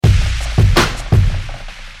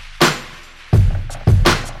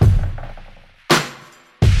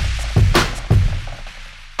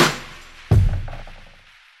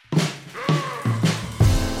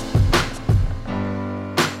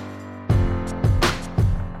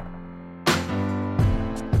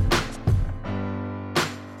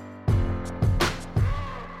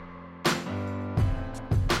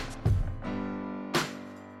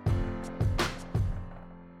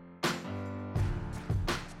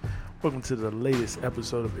Welcome to the latest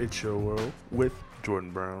episode of It's Your World with Jordan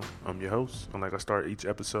Brown. I'm your host, and like I start each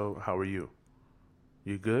episode, how are you?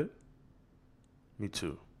 You good? Me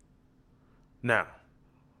too. Now,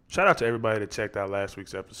 shout out to everybody that checked out last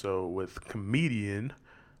week's episode with comedian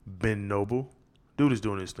Ben Noble. Dude is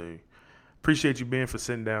doing his thing. Appreciate you, Ben, for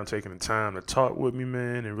sitting down, taking the time to talk with me,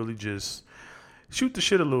 man, and really just shoot the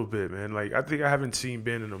shit a little bit, man. Like, I think I haven't seen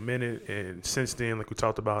Ben in a minute, and since then, like we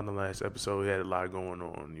talked about in the last episode, he had a lot going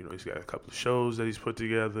on. You know, he's got a couple of shows that he's put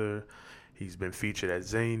together. He's been featured at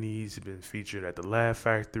Zany's. He's been featured at the Laugh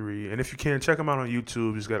Factory. And if you can, check him out on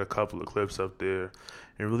YouTube. He's got a couple of clips up there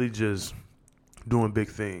and really just doing big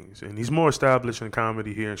things. And he's more established in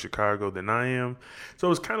comedy here in Chicago than I am.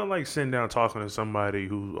 So it's kind of like sitting down talking to somebody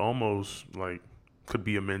who almost, like, could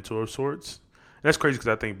be a mentor of sorts. That's crazy because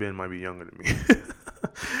I think Ben might be younger than me.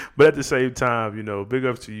 But at the same time, you know, big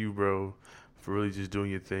ups to you, bro, for really just doing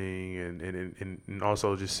your thing and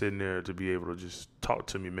also just sitting there to be able to just talk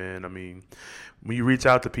to me, man. I mean, when you reach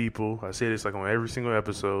out to people, I say this like on every single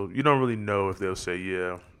episode, you don't really know if they'll say,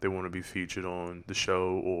 yeah, they want to be featured on the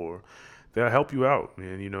show or they'll help you out,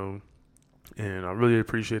 man, you know. And I really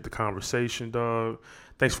appreciate the conversation, dog.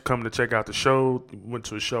 Thanks for coming to check out the show. Went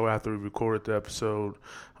to a show after we recorded the episode.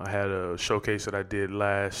 I had a showcase that I did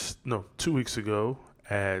 2 weeks ago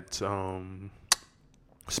at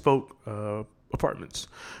Spoke Apartments,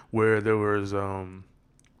 where there was a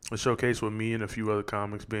showcase with me and a few other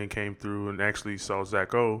comics. Ben came through and actually saw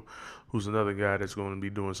Zach O, who's another guy that's going to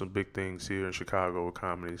be doing some big things here in Chicago with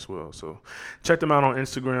comedy as well. So check them out on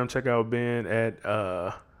Instagram. Check out Ben at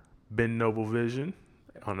Ben Noble Vision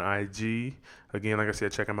on IG. Again, like I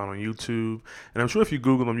said, check him out on YouTube. And I'm sure if you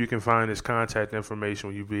Google him, you can find his contact information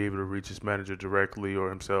where you'll be able to reach his manager directly or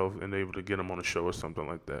himself and able to get him on a show or something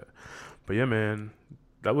like that. But yeah, man,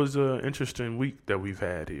 that was an interesting week that we've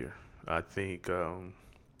had here. I think, I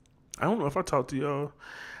don't know if I talked to y'all.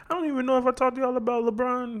 I don't even know if I talked to y'all about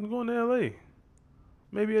LeBron going to LA.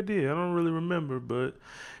 Maybe I did. I don't really remember. But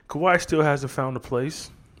Kawhi still hasn't found a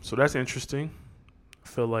place. So that's interesting. I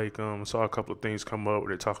feel like I saw a couple of things come up where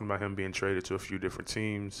they're talking about him being traded to a few different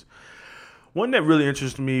teams. One that really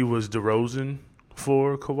interested me was DeRozan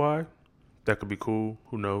for Kawhi. That could be cool.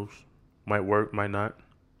 Who knows? Might work, might not.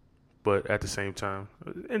 But at the same time,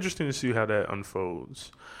 interesting to see how that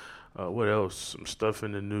unfolds. What else? Some stuff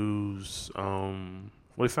in the news.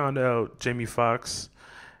 We found out Jamie Foxx,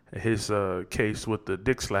 his case with the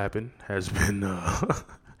dick slapping has been,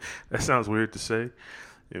 that sounds weird to say.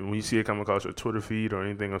 And when you see it come across your Twitter feed or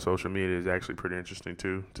anything on social media, it's actually pretty interesting,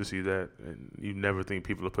 too, to see that. And you never think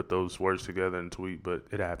people would put those words together in a tweet, but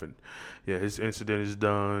it happened. Yeah, his incident is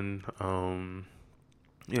done.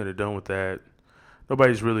 They're done with that.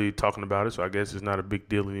 Nobody's really talking about it, so I guess it's not a big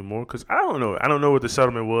deal anymore. Because I don't know. I don't know what the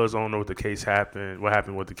settlement was. I don't know what the case happened, what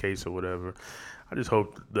happened with the case or whatever. I just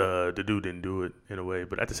hope the dude didn't do it in a way.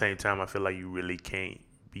 But at the same time, I feel like you really can't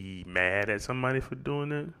be mad at somebody for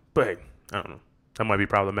doing it. But hey, I don't know. That might be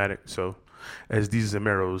problematic. So, as these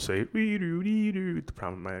Zameros say, the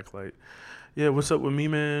problematic. Like, yeah, what's up with me,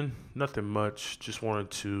 man? Nothing much. Just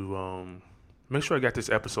wanted to make sure I got this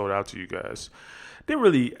episode out to you guys. It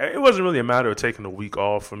wasn't really a matter of taking a week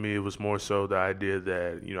off for me. It was more so the idea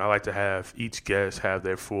that, you know, I like to have each guest have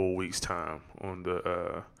their full week's time on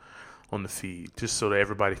the feed, just so that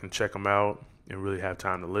everybody can check them out and really have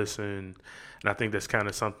time to listen. And I think that's kind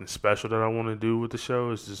of something special that I want to do with the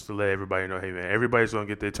show, is just to let everybody know, hey, man, everybody's going to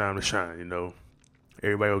get their time to shine, you know.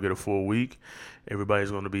 Everybody will get a full week.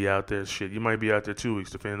 Everybody's going to be out there. Shit, you might be out there 2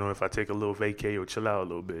 weeks, depending on if I take a little vacay or chill out a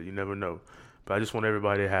little bit. You never know. But I just want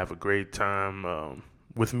everybody to have a great time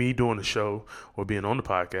with me doing the show or being on the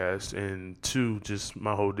podcast. And two, just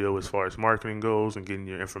my whole deal as far as marketing goes and getting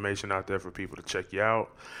your information out there for people to check you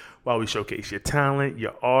out while we showcase your talent,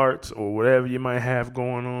 your art, or whatever you might have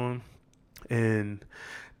going on. And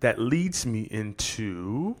that leads me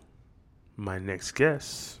into my next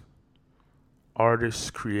guest,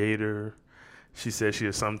 artist, creator. She says she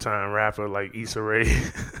is sometime rapper like Issa Rae,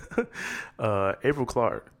 April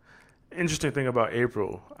Clark. Interesting thing about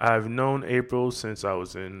April, I've known April since I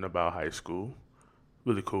was in about high school.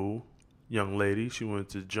 Really cool young lady. She went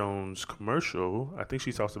to Jones Commercial. I think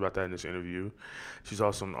she talks about that in this interview. She's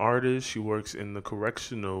also an artist. She works in the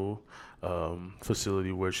correctional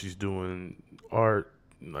facility where she's doing art,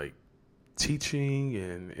 like teaching,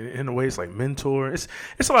 and in a way it's like mentor. It's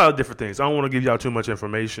a lot of different things. I don't want to give y'all too much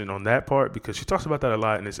information on that part because she talks about that a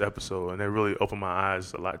lot in this episode, and that really opened my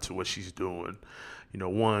eyes a lot to what she's doing. You know,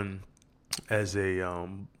 one, as a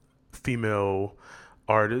female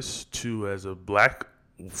artist, two, as a black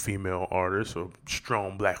female artist or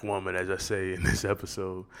strong black woman, as I say in this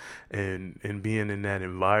episode, and being in that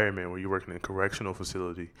environment where you're working in a correctional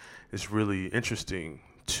facility, it's really interesting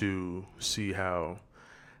to see how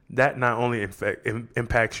that not only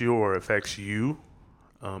impacts you or affects you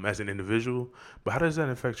as an individual, but how does that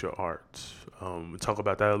affect your art? We talk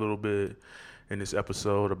about that a little bit in this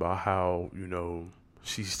episode about how,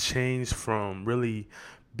 she's changed from really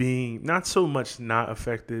being not so much not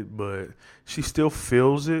affected, but she still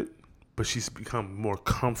feels it, but she's become more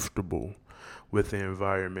comfortable with the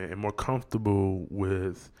environment and more comfortable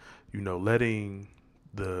with, letting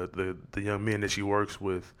the young men that she works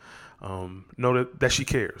with know that she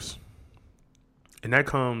cares. And that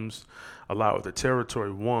comes a lot with the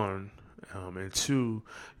territory, one, and two,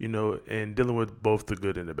 and dealing with both the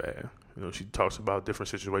good and the bad. She talks about different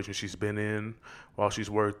situations she's been in while she's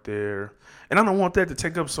worked there. And I don't want that to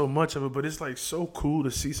take up so much of it, but it's like so cool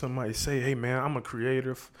to see somebody say, hey, man, I'm a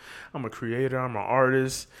creator, I'm an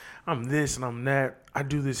artist, I'm this and I'm that. I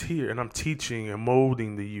do this here, and I'm teaching and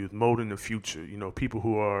molding the youth, molding the future. People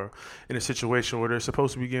who are in a situation where they're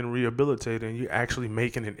supposed to be getting rehabilitated, and you're actually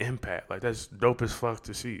making an impact. Like, that's dope as fuck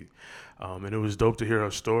to see. And it was dope to hear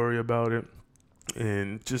her story about it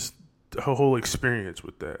and just her whole experience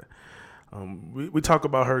with that. We talk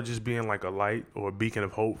about her just being like a light or a beacon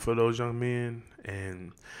of hope for those young men.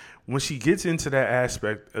 And when she gets into that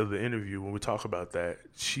aspect of the interview, when we talk about that,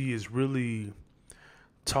 she is really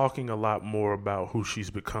talking a lot more about who she's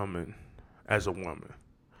becoming as a woman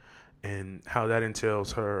and how that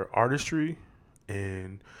entails her artistry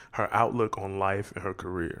and her outlook on life and her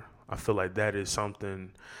career. I feel like that is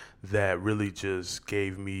something that really just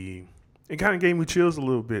gave me chills a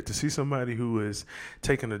little bit to see somebody who is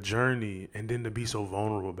taking a journey and then to be so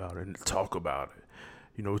vulnerable about it and to talk about it.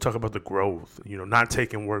 We talk about the growth, not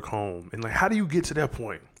taking work home. And like, how do you get to that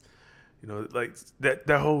point? Like that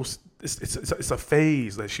whole, it's a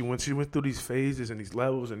phase. Like she went through these phases and these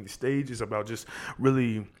levels and these stages about just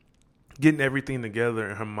really getting everything together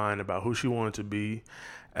in her mind about who she wanted to be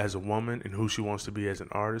as a woman and who she wants to be as an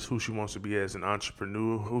artist, who she wants to be as an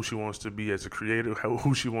entrepreneur, who she wants to be as a creator,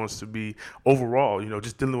 who she wants to be overall,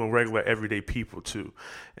 just dealing with regular everyday people too.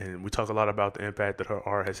 And we talk a lot about the impact that her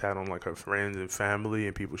art has had on like her friends and family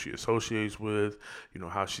and people she associates with,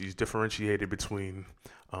 how she's differentiated between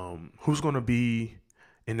who's going to be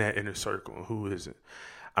in that inner circle and who isn't.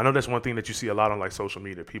 I know that's one thing that you see a lot on like social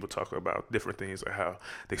media. People talk about different things, like how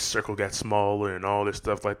their circle got smaller and all this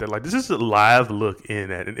stuff like that. Like, this is a live look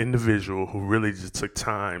in at an individual who really just took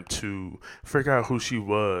time to figure out who she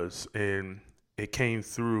was, and it came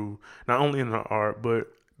through not only in her art but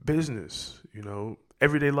business,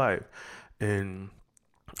 everyday life. And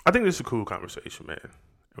I think this is a cool conversation, man.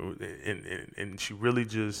 And she really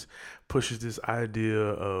just pushes this idea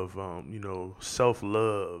of,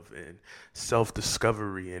 self-love and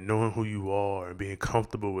self-discovery and knowing who you are and being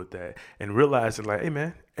comfortable with that and realizing like, hey,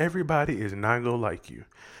 man, everybody is not going to like you.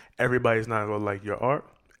 Everybody's not going to like your art.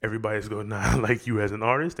 Everybody's going to not like you as an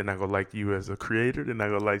artist. They're not going to like you as a creator. They're not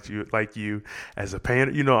going to like you as a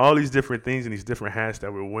painter. All these different things and these different hats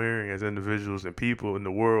that we're wearing as individuals and people in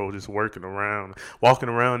the world just walking around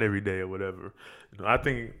every day or whatever. I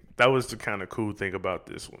think that was the kind of cool thing about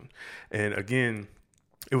this one. And again,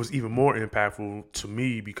 it was even more impactful to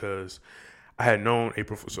me because I had known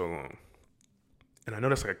April for so long. And I know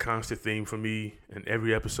that's like a constant theme for me in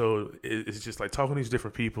every episode. It's just like talking to these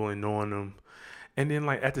different people and knowing them. And then,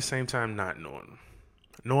 like, at the same time, not knowing them.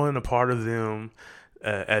 Knowing a part of them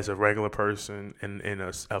as a regular person and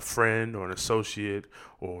a friend or an associate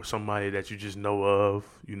or somebody that you just know of,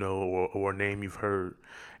 or a name you've heard.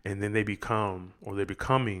 And then they're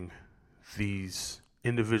becoming these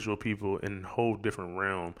individual people in a whole different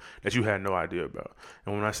realm that you had no idea about.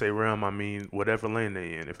 And when I say realm, I mean whatever lane they're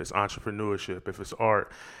in. If it's entrepreneurship, if it's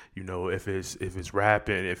art, if it's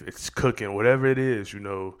rapping, if it's cooking, whatever it is,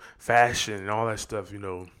 fashion and all that stuff,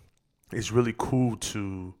 it's really cool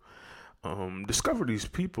to discover these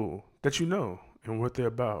people that and what they're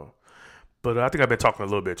about. But I think I've been talking a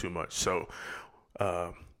little bit too much. So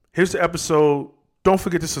here's the episode. Don't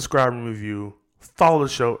forget to subscribe and review. Follow the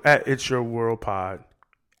show at It's Your World Pod.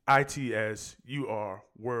 ITSUR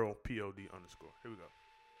World POD_. Here we go.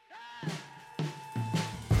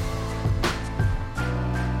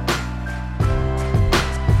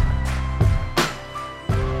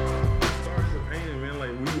 Started with painting, man.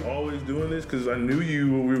 Like, we always doing this because I knew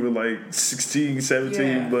you when we were like 16, 17,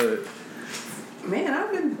 yeah. But man,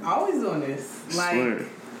 I've been always doing this. Like,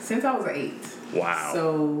 since I was 8. Wow.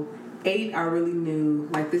 So 8, I really knew,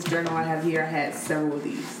 like this journal I have here, I had several of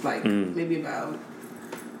these, like maybe about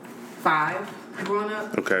 5. growing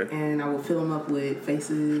up. Okay. And I would fill them up with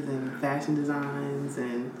faces and fashion designs,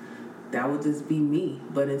 and that would just be me.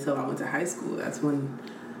 But until I went to high school, that's when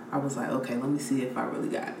I was like, okay, let me see if I really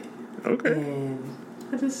got it. Okay. And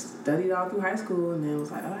I just studied all through high school, and then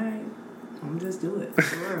was like, all right, I'm just do it.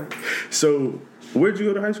 For real. So, where'd you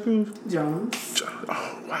go to high school? Jones.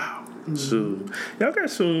 Oh, wow. Mm-hmm. So, y'all got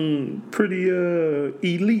some pretty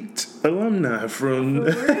elite alumni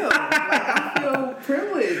from... For real. I feel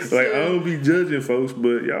privileged. I don't be judging folks,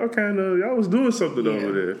 but y'all was doing something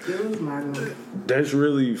over there. It was my doing. That's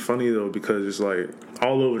really funny, though, because it's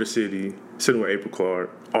all over the city, sitting with April Clark,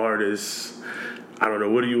 artists... I don't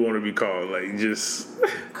know, what do you want to be called? Just...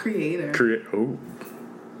 Creator. Oh,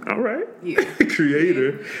 all right. Yeah.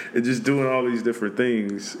 Creator. And just doing all these different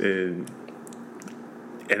things. And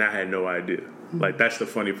I had no idea. Mm-hmm. That's the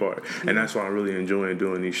funny part. Mm-hmm. And that's why I'm really enjoying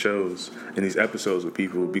doing these shows and these episodes with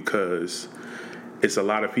people, because it's a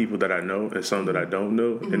lot of people that I know and some that I don't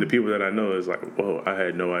know. Mm-hmm. And the people that I know is whoa, I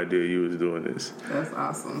had no idea you was doing this. That's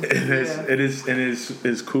awesome. And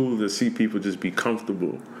it's cool to see people just be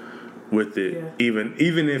comfortable with it, even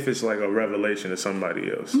if it's a revelation to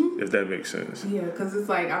somebody else, if that makes sense. Yeah, because it's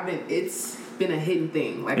it's been a hidden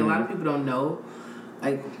thing. A lot of people don't know.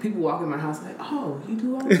 People walk in my house oh, you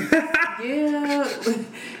do all this? Yeah.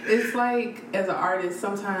 It's as an artist,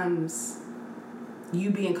 sometimes you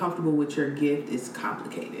being comfortable with your gift is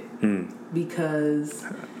complicated. Because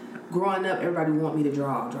growing up, everybody want me to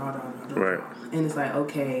draw. Right. And it's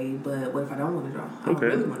okay, but what if I don't want to draw? I don't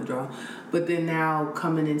really want to draw. But then now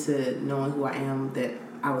coming into knowing who I am, that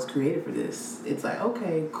I was created for this, it's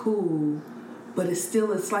okay, cool. But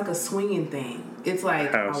it's like a swinging thing. It's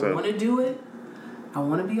I want to do it. I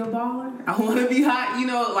want to be a baller. I want to be hot.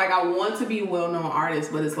 I want to be a well-known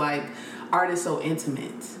artist, but it's art is so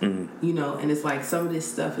intimate. Mm-hmm. And it's some of this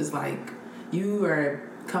stuff is you are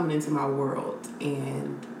coming into my world,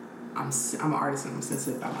 and I'm an artist and I'm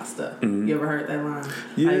sensitive about my stuff. Mm-hmm. You ever heard that line?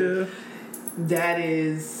 Yeah. That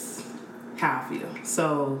is how I feel.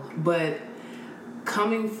 So, but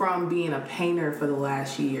coming from being a painter for the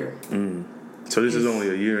last year. So this is only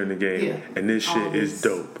a year in the game, and this shit is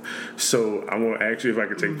dope. So I want to ask you if I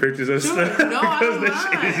could take pictures of stuff. No, I don't this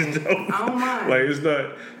mind. shit is dope. I don't mind. It's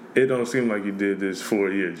not. It don't seem like you did this for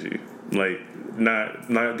a year, G.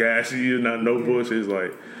 Not gassy you, not no bullshit. It's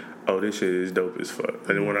oh, this shit is dope as fuck.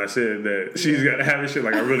 And then when I said that she's got to have this shit,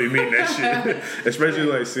 I really mean that shit.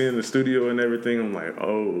 Especially seeing the studio and everything, I'm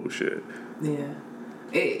oh shit. Yeah,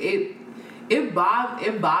 it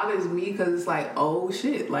bothers me because it's oh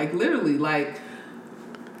shit, literally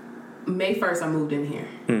May 1st I moved in here.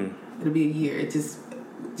 It'll be a year. It just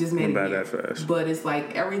made it by that fast. But it's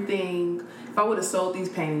everything. If I would have sold these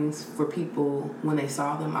paintings for people when they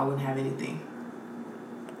saw them, I wouldn't have anything.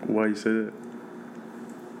 Why you say that?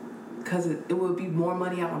 Because it would be more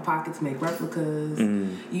money out of my pocket to make replicas,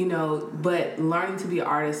 but learning to be an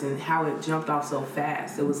artist and how it jumped off so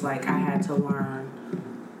fast, it was I had to learn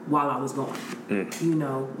while I was going,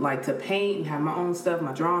 to paint and have my own stuff,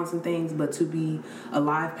 my drawings and things, but to be a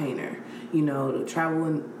live painter, to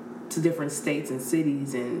travel to different states and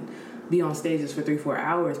cities and be on stages for 3-4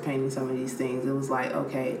 hours painting some of these things. It was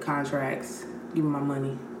okay, contracts, give me my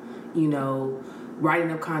money,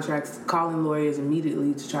 writing up contracts, calling lawyers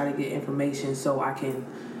immediately to try to get information so I can,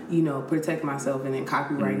 protect myself, and then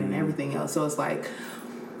copyright and everything else. So it's as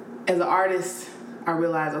an artist, I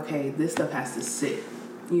realized, okay, this stuff has to sit,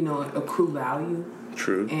 accrue value.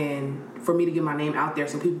 True. And for me to get my name out there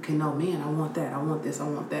so people can know, man, I want that, I want this, I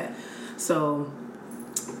want that. So,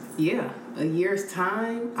 yeah, a year's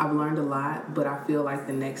time, I've learned a lot, but I feel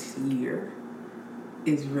the next year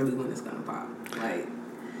is really when it's going to pop.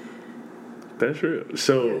 That's real.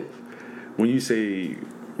 So, when you say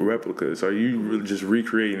replicas, are you really just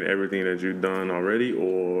recreating everything that you've done already,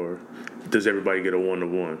 or does everybody get a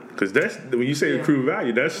 1-to-1? Because that's when you say accrue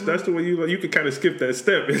value. That's the way you can kind of skip that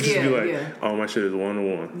step and just be oh, my shit is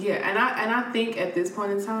 1-to-1. Yeah, and I think at this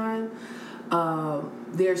point in time,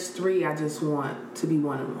 there's 3 I just want to be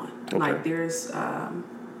 1-on-1. Okay. There's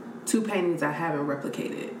 2 paintings I haven't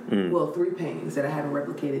replicated. Well, 3 paintings that I haven't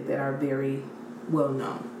replicated that are very well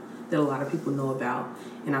known, that a lot of people know about,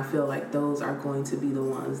 and I feel those are going to be the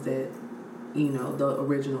ones that, the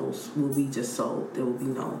originals will be just sold. There will be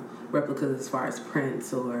no replicas as far as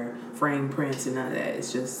prints or frame prints and none of that.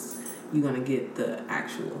 It's just you're going to get the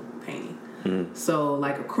actual painting. So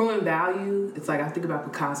accruing value, it's I think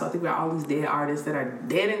about Picasso, I think about all these dead artists that are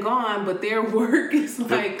dead and gone, but their work is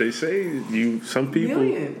they say some people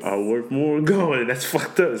millions. Are worth more going. That's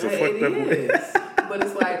fucked up. It's a fucked up way. But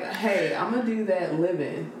it's hey, I'm gonna do that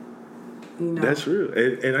living. That's real,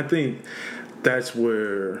 and I think that's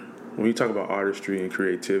where when you talk about artistry and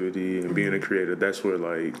creativity and being a creator, that's where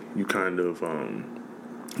like you kind of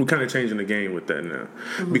we're kind of changing the game with that now,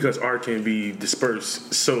 because art can be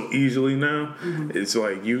dispersed so easily now. It's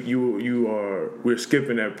like we're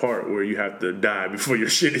skipping that part where you have to die before your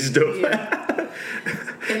shit is done. Yeah.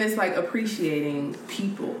 And it's like appreciating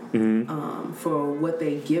people for what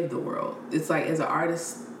they give the world. It's like, as an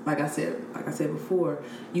artist, like I said before,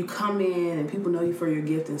 you come in and people know you for your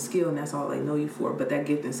gift and skill, and that's all they know you for. But that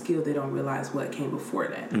gift and skill, they don't realize what came before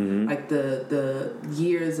that. Like the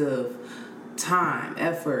years of time,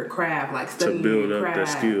 effort, craft, like studying to build up that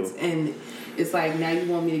skill. And it's like, now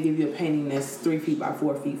you want me to give you a painting that's 3 feet by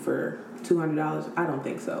 4 feet for $200? I don't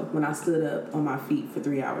think so. When I stood up on my feet for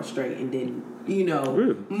 3 hours straight and didn't,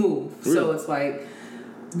 move. Really? So it's like,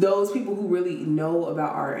 those people who really know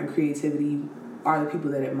about art and creativity are the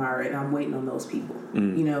people that admire it, and I'm waiting on those people.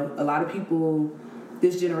 A lot of people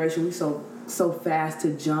this generation, we so fast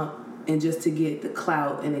to jump and just to get the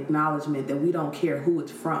clout and acknowledgement that we don't care who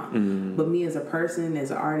it's from. But me as a person, as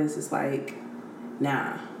an artist, it's like,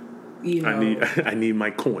 nah. I need my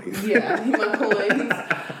coins. Yeah, I need my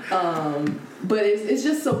coins. But it's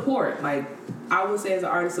just support. Like, I would say as an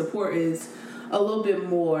artist, support is a little bit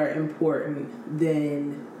more important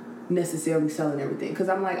than necessarily selling everything. Because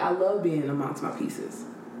I'm like, I love being amongst my pieces.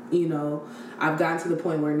 I've gotten to the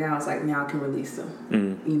point where now it's like, now I can release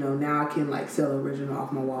them. Now I can like sell original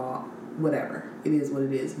off my wall, whatever. It is what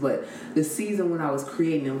it is. But the season when I was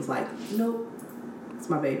creating it was like, nope, it's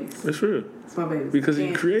my babies. It's real. It's my baby. Because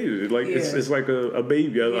you created it. Like, it's like a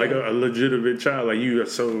baby, like a legitimate child. Like, you are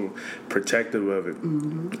so protective of it.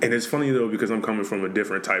 And it's funny, though, because I'm coming from a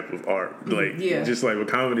different type of art. Like, just like with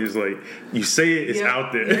comedy, is like, you say it, it's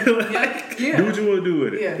out there. Do what you want to do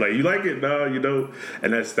with it. Like, you like it? No, you don't.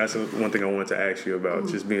 And that's one thing I wanted to ask you about,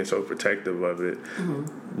 just being so protective of it.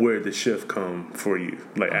 Where did the shift come for you?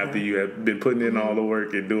 Like, after you have been putting in all the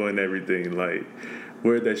work and doing everything, like,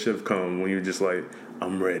 where did that shift come when you're just like,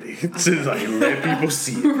 I'm ready to like let people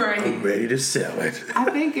see it. Right. I'm ready to sell it. I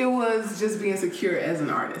think it was just being secure as an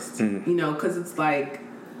artist, because it's like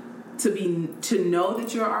to know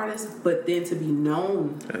that you're an artist, but then to be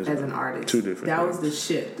known as an artist. Two different. That was the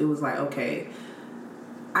shift. It was like, okay,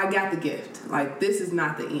 I got the gift. Like, this is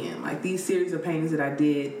not the end. Like, these series of paintings that I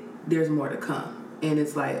did, there's more to come. And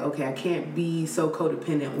it's like, okay, I can't be so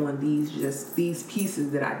codependent on these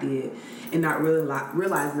pieces that I did and not really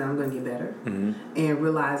realizing that I'm going to get better and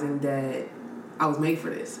realizing that I was made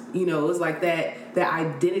for this. It was like that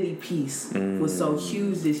identity piece was so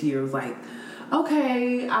huge this year. It was like,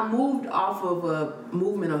 okay, I moved off of a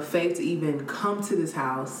movement of faith to even come to this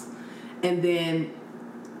house. And then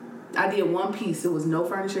I did one piece. There was no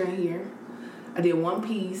furniture in here. I did one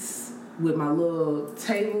piece with my little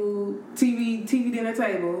table, TV dinner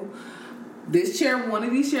table, this chair, one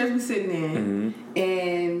of these chairs we sitting in,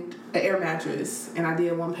 and an air mattress. And I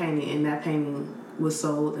did one painting, and that painting was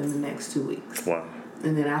sold in the next 2 weeks. Wow.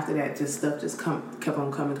 And then after that, stuff kept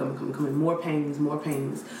on coming. More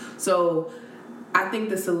paintings. So I think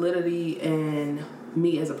the solidity in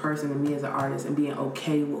me as a person and me as an artist and being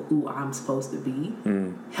okay with who I'm supposed to be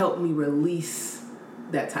helped me release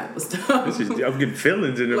that type of stuff. I'm getting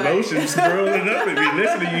feelings and emotions swirling up at me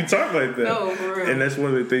listening to you talk like that. No, for real. And that's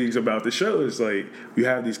one of the things about the show is like you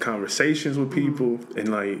have these conversations with people and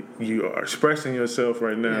like you are expressing yourself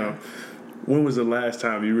right now. Yeah. When was the last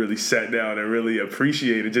time you really sat down and really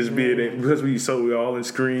appreciated just being there? Because we're all in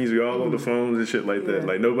screens, we're all on the phones and shit like that.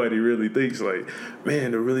 Like, nobody really thinks like,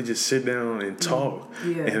 man, to really just sit down and talk.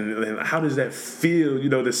 Yeah. And how does that feel,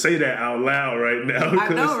 to say that out loud right now? I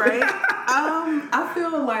know, right? I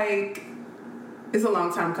feel like it's a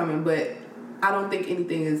long time coming, but I don't think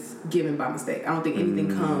anything is given by mistake. I don't think anything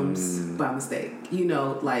comes by mistake.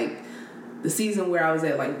 Like, the season where I was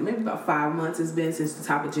at, like, maybe about 5 months it's been since the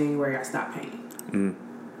top of January I stopped painting.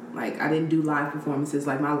 Like, I didn't do live performances.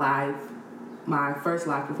 Like, my first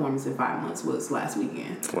live performance in 5 months was last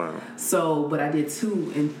weekend. Wow. So, but I did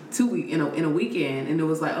two in a weekend, and it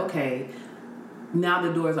was like, okay, now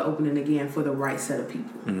the doors are opening again for the right set of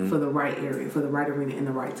people, for the right area, for the right arena in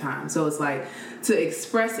the right time. So it's like, to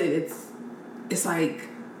express it, it's like,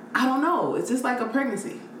 I don't know. It's just like a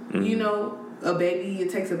pregnancy, A baby,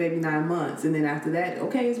 it takes a baby 9 months, and then after that,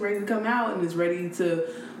 okay, it's ready to come out, and it's ready to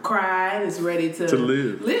cry, and it's ready to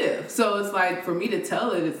live. So it's like, for me to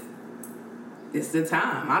tell it, it's the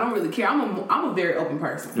time. I don't really care. I'm a very open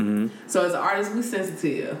person. So as an artist, we're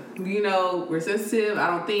sensitive. We're sensitive. I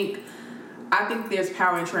don't think I think there's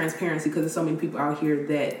power in transparency because there's so many people out here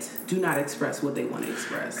that do not express what they want to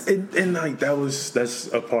express. And like that's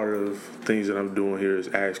a part of things that I'm doing here is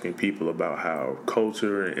asking people about how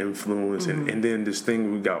culture and influence and then this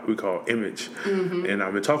thing we call image. And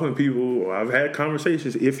I've been talking to people, or I've had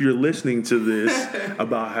conversations, if you're listening to this,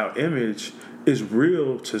 about how image is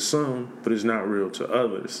real to some, but it's not real to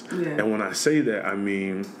others. Yeah. And when I say that, I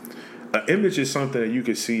mean an image is something that you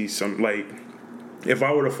can see like. If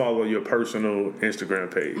I were to follow your personal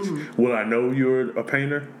Instagram page, will I know you're a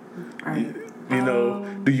painter? Right. You know,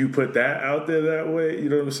 do you put that out there that way? You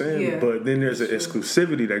know what I'm saying? Yeah, but then there's an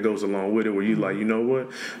exclusivity that goes along with it where you like, you know what?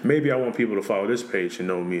 Maybe I want people to follow this page and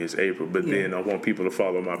know me as April, but then I want people to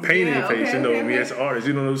follow my painting page and know me as an artist.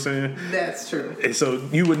 You know what I'm saying? That's true. And so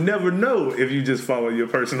you would never know if you just follow your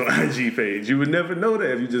personal IG page. You would never know that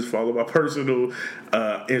if you just follow my personal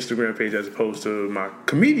Instagram page as opposed to my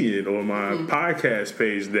comedian or my podcast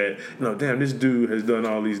page that, you know, damn, this dude has done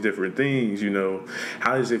all these different things, you know.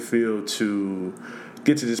 How does it feel to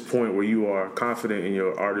get to this point where you are confident in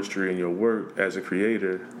your artistry and your work as a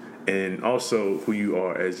creator, and also who you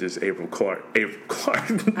are as just April Clark,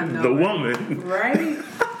 the woman, right?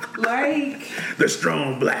 Like the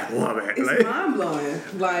strong black woman. It's like, mind blowing.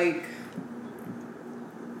 Like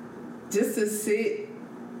just to sit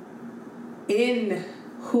in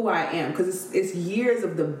who I am, because it's years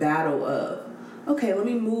of the battle of, okay, let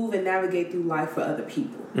me move and navigate through life for other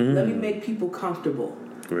people. Let me make people comfortable.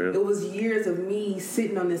 Really? It was years of me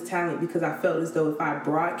sitting on this talent because I felt as though if I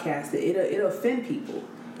broadcast it, it'll offend people.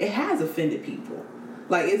 It has offended people.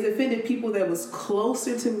 Like, it's offended people that was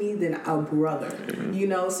closer to me than a brother. You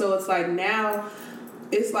know? So it's like now,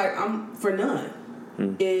 it's like I'm for none.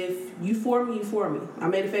 If you for me, you for me. I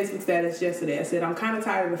made a Facebook status yesterday. I said, I'm kind of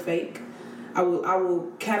tired of the fake. I will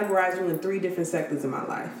categorize you in 3 different sectors of my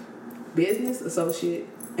life. Business, associate,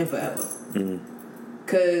 and forever.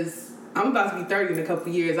 Because I'm about to be 30 in a couple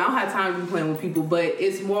of years. I don't have time to be playing with people, but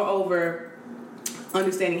it's more over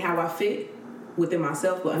understanding how I fit within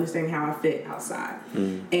myself, but understanding how I fit outside.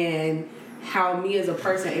 And how me as a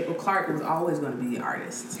person, April Clark, was always going to be an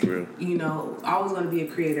artist. Real. You know, always going to be a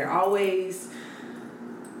creator. Always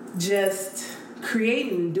just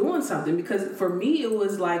creating and doing something. Because for me, it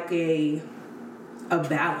was like a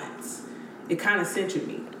balance. It kind of centered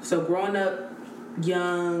me. So growing up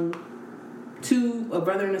young, a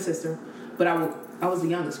brother and a sister, but I was the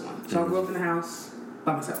youngest one. So I grew up in the house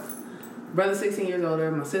by myself. Brother 16 years older,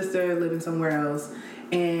 my sister living somewhere else,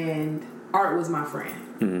 and art was my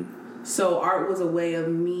friend. So art was a way of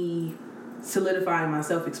me solidifying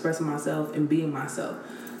myself, expressing myself, and being myself.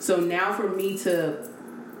 So now for me to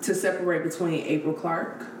separate between April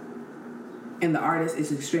Clark and the artist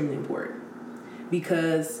is extremely important,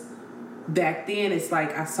 because back then, it's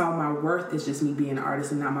like I saw my worth as just me being an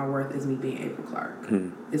artist and not my worth as me being April Clark.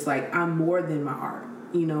 It's like I'm more than my art.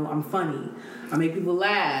 You know, I'm funny. I make people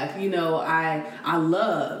laugh. You know, I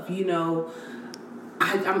love. You know,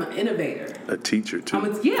 I'm an innovator. A teacher, too. I'm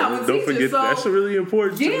a teacher. Don't forget, so, that's really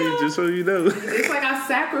important to me, just so you know. It's like I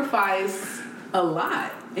sacrifice a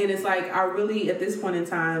lot. And it's like I really, at this point in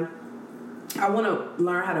time, I want to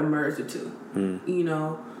learn how to merge the two. You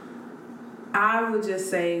know, I would just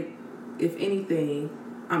say, if anything,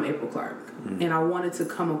 I'm April Clark. And I wanted to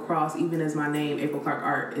come across, even as my name, April Clark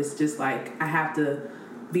Art, it's just like I have to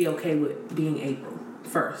be okay with being April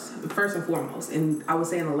first and foremost. And I would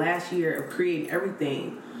say in the last year of creating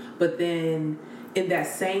everything, but then in that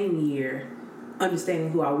same year,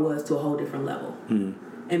 understanding who I was to a whole different level.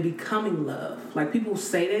 And becoming love. Like, people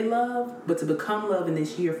say they love, but to become love in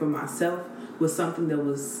this year for myself was something that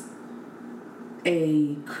was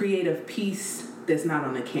a creative piece that's not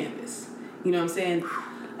on a canvas. You know what I'm saying?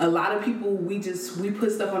 A lot of people, we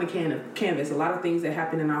put stuff on a canvas. A lot of things that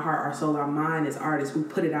happen in our heart, our soul, our mind as artists, we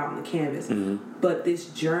put it out on the canvas. But this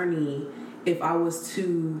journey, if I was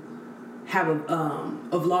to have a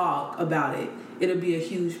vlog about it, it'll be a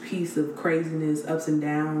huge piece of craziness, ups and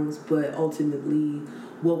downs, but ultimately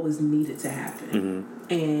what was needed to happen.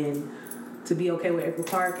 And to be okay with April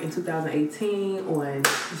Clark in 2018 on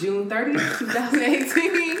June 30th,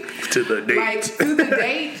 2018. To the date. Like, to the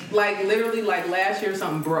date, like, literally, like, last year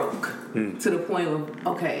something broke to the point of,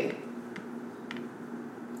 okay,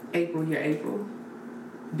 April, you're April.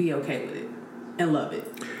 Be okay with it and love it.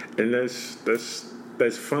 And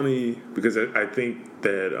that's funny, because I think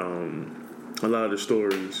that a lot of the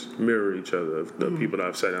stories mirror each other of the people that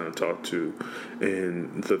I've sat down and talked to,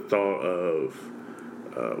 and the thought of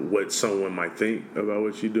what someone might think about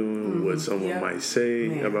what you're doing, what someone might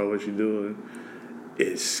say about what you're doing,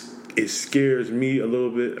 is it scares me a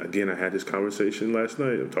little bit. Again, I had this conversation last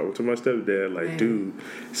night. I'm talking to my stepdad, like, dude,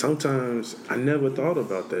 sometimes I never thought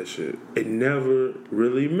about that shit. It never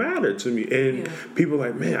really mattered to me. And people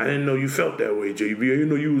like, man, I didn't know you felt that way, JB. I didn't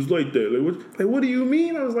know you was like that. What do you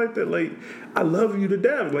mean I was like that? Like, I love you to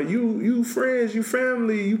death. Like, you friends, you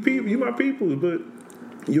family, you people, you my people. But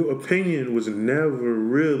your opinion was never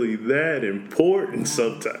really that important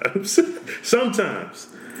sometimes. Sometimes.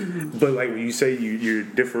 Mm-hmm. But like when you say you're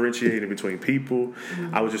differentiating between people,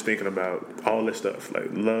 I was just thinking about all this stuff like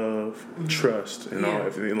love, trust, and all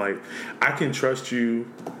everything. Like I can trust you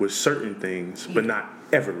with certain things, but not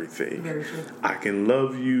everything. Very true. I can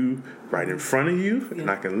love you right in front of you, and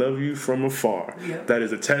I can love you from afar. That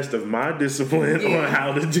is a test of my discipline on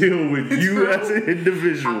how to deal with you as an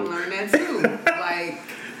individual. I learned that too. Like,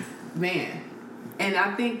 man, and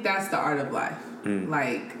I think that's the art of life.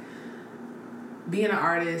 Like, being an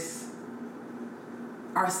artist,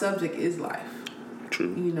 our subject is life. True.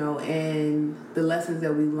 You know, and the lessons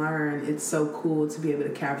that we learn, it's so cool to be able to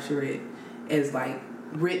capture it as like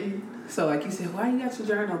written. So like you said, why you got your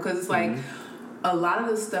journal? Because it's like a lot of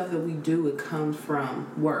the stuff that we do, it comes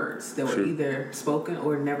from words that were either spoken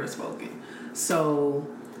or never spoken. So,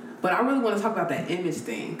 but I really want to talk about that image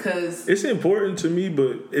thing because it's important to me,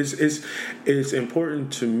 but it's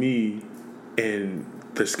important to me. And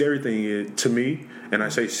the scary thing is, to me, and I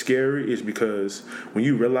say scary is because when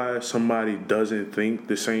you realize somebody doesn't think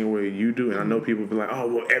the same way you do, and I know people be like,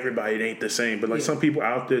 oh, well, everybody ain't the same, but like some people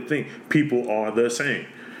out there think people are the same.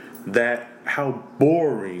 That how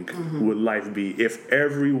boring would life be if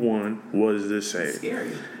everyone was the same? It's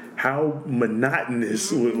scary. How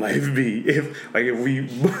monotonous would life be if we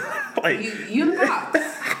like you the box.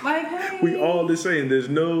 Like, hey, we all the same. There's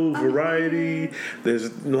no variety.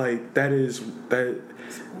 There's like that.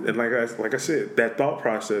 And like I said, that thought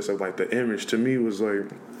process of like the image to me was like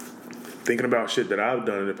thinking about shit that I've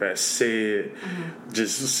done in the past,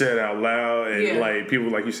 just said out loud, and like people,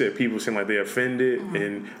 like you said, people seem like they're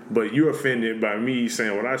offended, but you're offended by me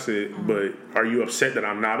saying what I said. But are you upset that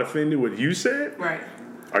I'm not offended with what you said? Right.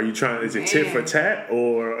 Are you trying? Is it tit for tat,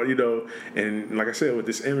 or And like I said, with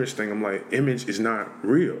this image thing, I'm like, image is not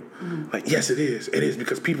real. Like, yes, it is. It is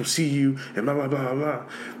because people see you and blah blah blah blah.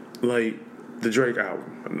 Like the Drake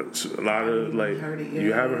album, a lot of like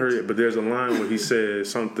you haven't heard it, but there's a line where he says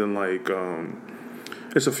something like,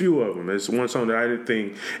 it's a few of them. It's one song that I didn't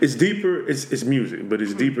think it's deeper. It's music, but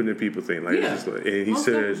it's deeper than people think. Like, it's just like, and he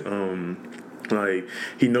says, like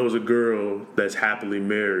he knows a girl that's happily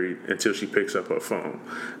married until she picks up her phone.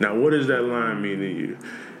 Now, what does that line mean to you?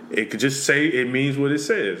 It could just say it means what it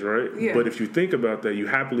says, right? Yeah. But if you think about that, you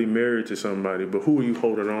happily married to somebody, but who are you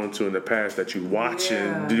holding on to in the past that you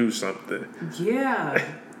watching do something? Yeah.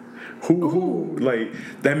 Who like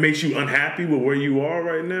that makes you unhappy with where you are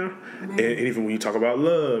right now? And even when you talk about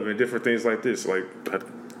love and different things like this,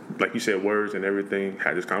 like you said, words and everything.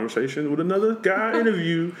 Had this conversation with another guy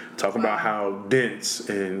interview talking about how dense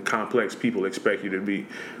and complex people expect you to be.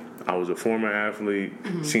 I was a former athlete,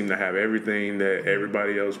 seemed to have everything that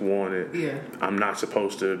everybody else wanted. Yeah. I'm not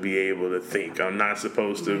supposed to be able to think. I'm not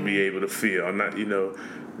supposed to be able to feel. I'm not,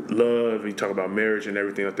 love. You talk about marriage and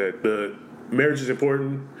everything like that. But marriage is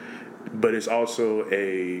important, but it's also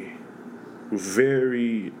a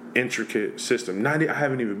very intricate system. I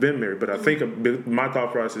haven't even been married, but I think my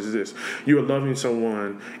thought process is this: you are loving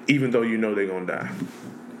someone even though you know they're gonna die.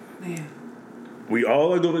 Man. We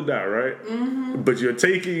all are gonna die, right? But you're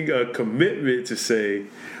taking a commitment to say,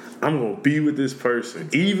 I'm gonna be with this person,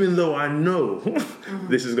 even though I know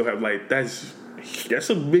this is gonna have that's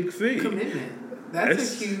a big thing. Commitment.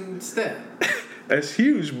 That's a huge step. That's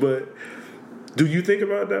huge, but do you think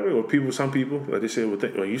about it that way? Or some people, like they said,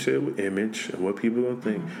 like you said, with image and what people gonna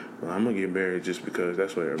think. Well, I'm gonna get married just because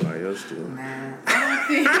that's what everybody else doing. Nah,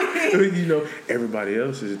 I don't think. Everybody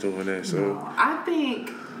else is doing that. So no, I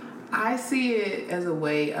think I see it as a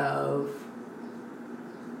way of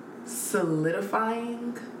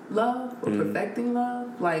solidifying love or perfecting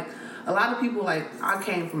love. Like a lot of people, like I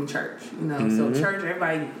came from church, so church,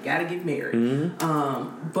 everybody gotta get married.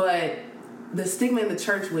 But the stigma in the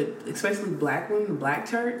church with, especially black women, the black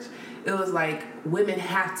church, it was like women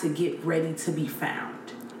have to get ready to be found.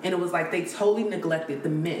 And it was like they totally neglected the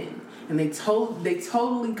men. And they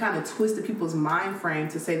totally kind of twisted people's mind frame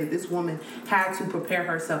to say that this woman had to prepare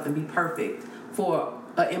herself and be perfect for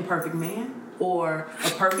an imperfect man. or a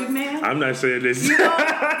perfect man. I'm not saying this. You know,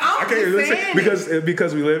 I'm just saying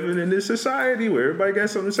because we live in this society where everybody got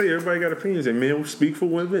something to say, everybody got opinions, and men will speak for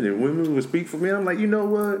women and women will speak for men. I'm like, you know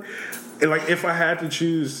what? And like, if I had to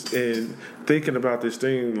choose, and thinking about this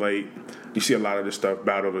thing, like, you see a lot of this stuff,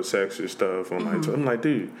 battle the sexes stuff on like, I'm like,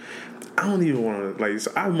 dude, I don't even want to, like,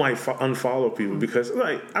 so I might unfollow people because,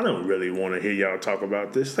 like, I don't really want to hear y'all talk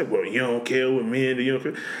about this. Like, well, you don't care with men, you don't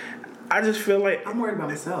care. I just feel like I'm worried about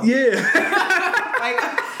myself. Yeah. Like,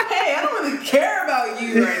 hey, I don't really care about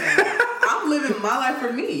you right now. I'm living my life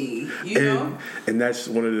for me, you know? And that's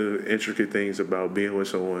one of the intricate things about being with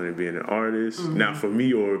someone and being an artist. Now, for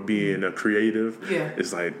me, or being a creative,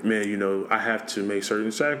 it's like, man, you know, I have to make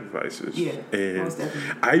certain sacrifices. Yeah, and most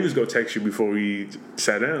definitely. I used to go text you before we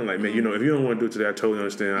sat down, like, man, you know, if you don't want to do it today, I totally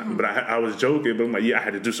understand. But I was joking, but I'm like, yeah, I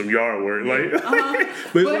had to do some yard work. Like,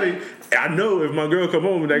 but like, I know if my girl come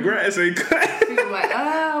home and that grass ain't cut. She's like,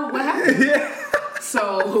 what happened? Yeah.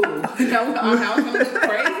 So, our house gonna look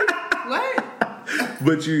crazy? What?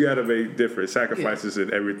 But you gotta make different sacrifices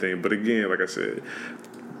and everything. But again, like I said,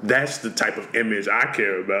 that's the type of image I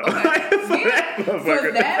care about. Okay.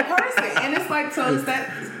 For that person. And it's like, so it's that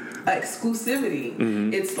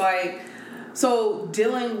exclusivity. It's like, so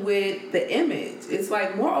dealing with the image, it's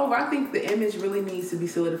like, moreover, I think the image really needs to be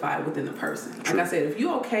solidified within the person. Like I said, if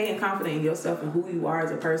you're okay and confident in yourself and who you are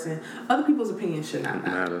as a person, other people's opinions should not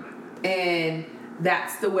matter. And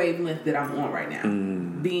that's the wavelength that I'm on right now.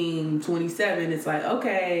 Being 27, it's like,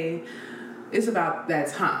 okay, it's about that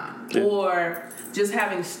time. Yeah. Or just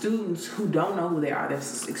having students who don't know who they are.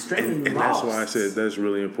 That's extremely and lost. That's why I said that's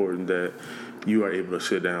really important, that you are able to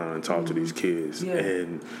sit down and talk to these kids. Yeah.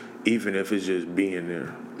 And even if it's just being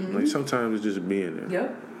there. Like, sometimes it's just being there.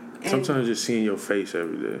 Yep. Sometimes just seeing your face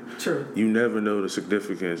every day. True. You never know the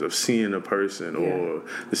significance of seeing a person or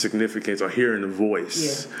the significance of hearing a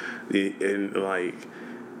voice. Yeah.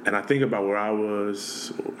 And I think about where I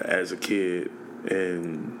was as a kid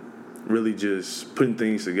and really just putting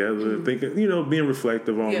things together, thinking, you know, being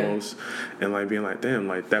reflective almost, and like being like, damn,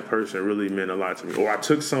 like that person really meant a lot to me. Or I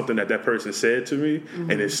took something that person said to me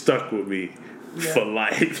and it stuck with me for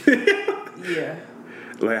life. Yeah.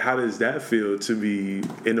 Like, how does that feel to be,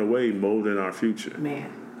 in a way, molding our future?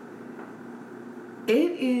 Man, it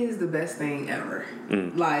is the best thing ever.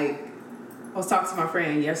 Like, I was talking to my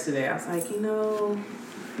friend yesterday. I was like, you know,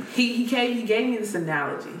 he gave me this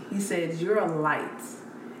analogy. He said, you're a light,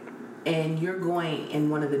 and you're going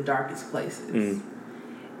in one of the darkest places.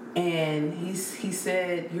 And he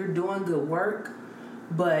said, you're doing good work,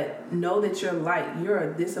 but know that you're light.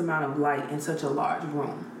 You're this amount of light in such a large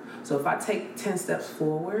room. So if I take 10 steps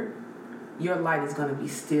forward, your light is going to be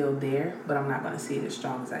still there, but I'm not going to see it as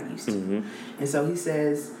strong as I used to. And so he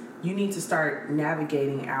says, you need to start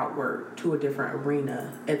navigating outward to a different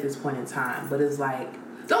arena at this point in time. But it's like,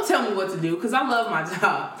 don't tell me what to do, because I love my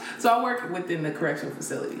job. So I work within the correctional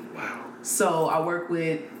facility. Wow. So I work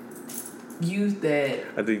with youth that...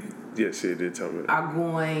 I think, yes, it did tell me that. ...are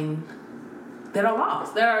going... that are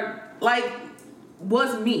lost. That are, like,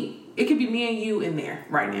 was me. It could be me and you in there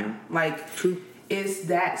right now. Like, true. It's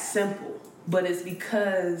that simple. But it's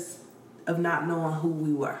because of not knowing who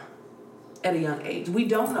we were at a young age. We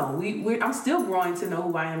don't know. I'm still growing to know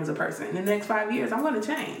who I am as a person. In the next 5 years, I'm going to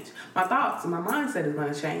change. My thoughts and my mindset is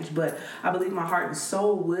going to change. But I believe my heart and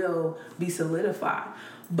soul will be solidified.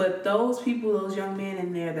 But those people, those young men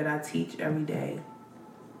in there that I teach every day,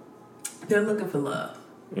 they're looking for love.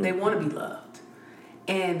 They want to be loved.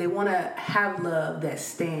 And they want to have love that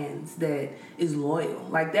stands, that is loyal.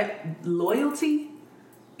 Like, that loyalty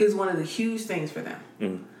is one of the huge things for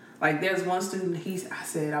them. Like, there's one student, I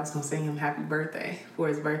said I was going to sing him happy birthday for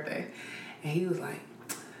his birthday. And he was like,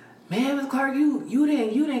 man, Ms. Clark, you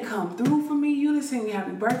didn't come through for me. You didn't sing me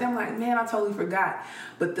happy birthday. I'm like, man, I totally forgot.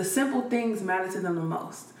 But the simple things matter to them the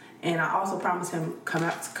most. And I also promised him come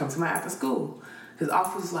to my after school. His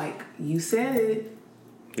office was like, you said it.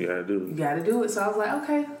 You gotta do it. You gotta do it. So I was like,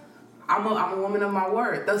 okay, I'm a woman of my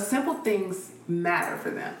word. Those simple things matter for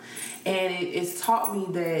them. And it's taught me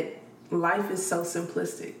that life is so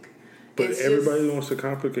simplistic. But everybody wants to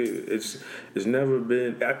complicate it. It's never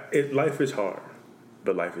been... life is hard,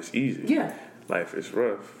 but life is easy. Yeah. Life is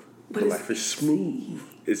rough, but life is smooth.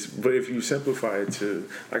 But if you simplify it to,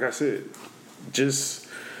 like I said, just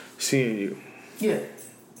seeing you. Yeah.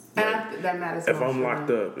 And Like, that matters. If I'm locked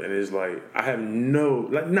up and it's like I haven't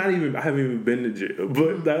even been to jail,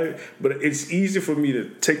 but it's easy for me to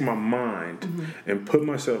take my mind and put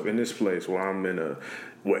myself in this place where I'm in a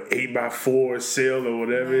 8x4 cell or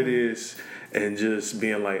whatever it is, and just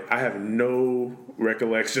being like I have no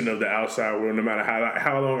recollection of the outside world, no matter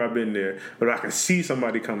how long I've been there, but I can see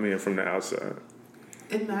somebody come in from the outside.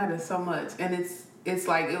 It matters so much, and it's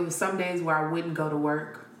like it was some days where I wouldn't go to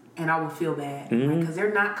work. And I would feel bad because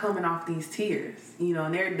they're not coming off these tears, you know,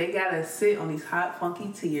 and they gotta sit on these hot,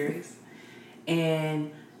 funky tears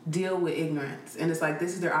and deal with ignorance. And it's like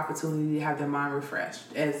this is their opportunity to have their mind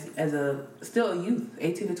refreshed as still a youth,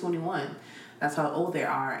 18 to 21. That's how old they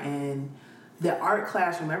are. And the art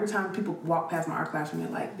classroom, every time people walk past my art classroom,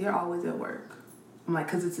 they're like, they're always at work. I'm like,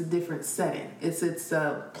 because it's a different setting. It's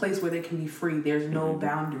a place where they can be free. There's no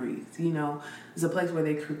boundaries, you know. It's a place where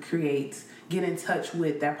they could get in touch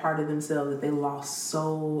with that part of themselves that they lost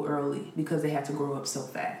so early because they had to grow up so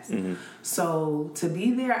fast. So to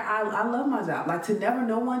be there, I love my job. Like to never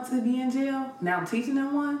know one to be in jail. Now I'm teaching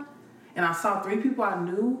them one. And I saw 3 people I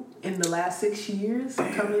knew in the last 6 years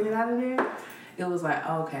come in and out of there. It was like,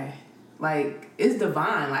 okay. Like, it's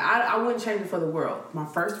divine. Like, I wouldn't change it for the world. My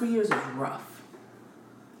first 3 years was rough.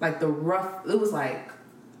 Like, it was like,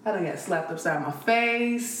 I done got slapped upside my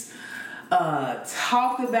face,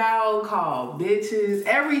 talked about, called bitches,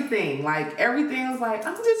 everything. Like, everything was like,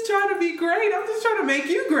 I'm just trying to be great. I'm just trying to make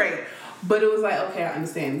you great. But it was like, okay, I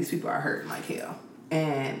understand. These people are hurting like hell.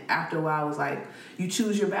 And after a while, it was like, you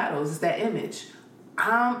choose your battles. It's that image.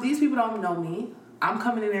 These people don't know me. I'm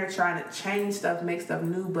coming in there trying to change stuff, make stuff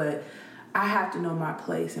new, but I have to know my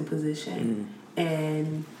place and position.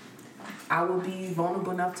 And I will be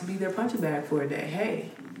vulnerable enough to be their punching bag for a day.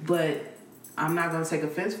 Hey, but I'm not going to take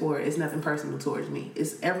offense for it. It's nothing personal towards me.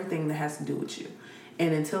 It's everything that has to do with you.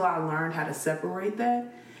 And until I learned how to separate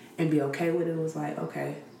that and be okay with it, it was like,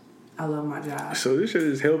 okay, I love my job. So this shit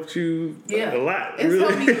has helped you a lot. It's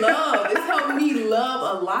helped me love. It's helped me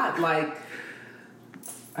love a lot. Like,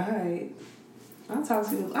 all right, I'll talk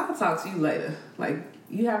to you later. Like,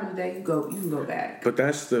 you having a day, you can go back. But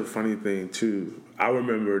that's the funny thing too. I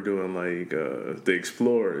remember doing like the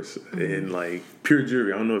Explorers in like Pure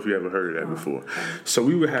Jury. I don't know if you ever heard of that before. Okay. So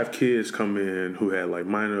we would have kids come in who had like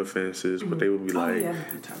minor offenses, but they would be like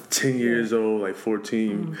 10 years old, like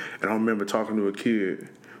 14. And I remember talking to a kid,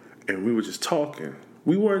 and we were just talking.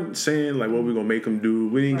 We weren't saying like what we're gonna make them do.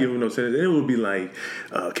 We didn't give them no sentence. It would be like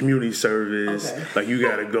community service. Okay. Like you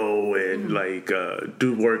gotta go and like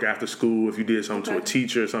do work after school. If you did something to a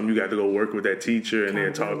teacher or something, you got to go work with that teacher and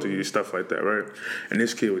then talk to you, stuff like that, right? And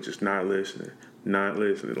this kid was just not listening,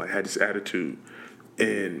 like had this attitude,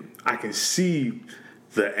 and I can see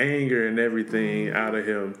the anger and everything out of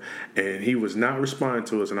him, and he was not responding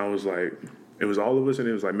to us. And I was like, it was all of us, and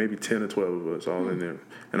it was like maybe 10 or 12 of us all in there,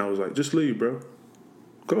 and I was like, just leave, bro.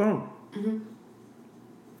 Go home.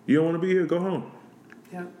 You don't want to be here? Go home.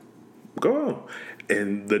 Yeah. Go home.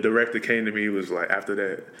 And the director came to me, was like, after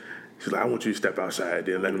that, she's like, I want you to step outside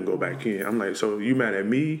there and let him go back in. I'm like, so you mad at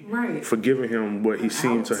me for giving him what he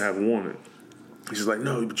seemed to have wanted? She's like,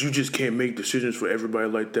 no, but you just can't make decisions for everybody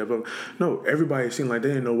like that. But no, everybody seemed like they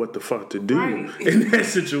didn't know what the fuck to do in that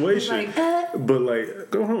situation. But like,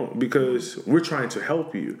 go home, because we're trying to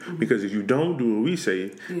help you. Because if you don't do what we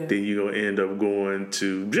say, then you're going to end up going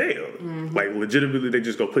to jail. Like, legitimately, they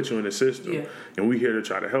just go put you in the system. And we're here to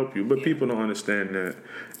try to help you. But people don't understand that.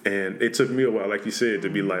 And it took me a while, like you said, to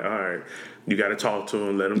be like, all right, you got to talk to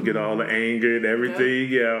them, let them get all the anger and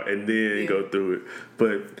everything out, and then go through it.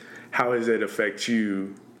 But how does that affect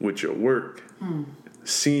you with your work?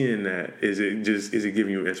 Seeing that, is it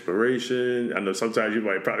giving you inspiration? I know sometimes you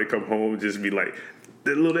might probably come home and just be like,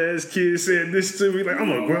 that little ass kid said this to me, like I'm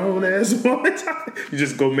a grown ass woman. You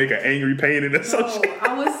just go make an angry painting or something.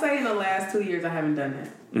 I would say in the last 2 years I haven't done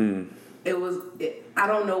that. I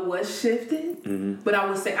don't know what shifted, but I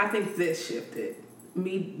would say I think this shifted.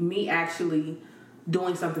 Me actually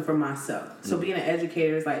doing something for myself. So being an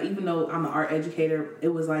educator is like, even though I'm an art educator, it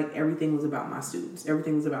was like everything was about my students.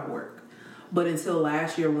 Everything was about work. But until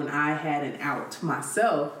last year, when I had an out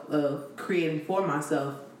myself of creating for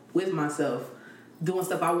myself, with myself, doing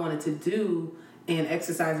stuff I wanted to do and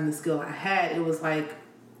exercising the skill I had, it was like,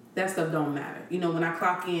 that stuff don't matter. You know, when I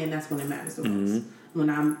clock in, that's when it matters the most. When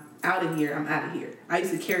I'm out of here, I'm out of here. I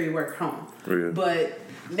used to carry work home. But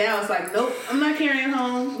now it's like, nope, I'm not carrying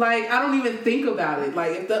home. Like, I don't even think about it.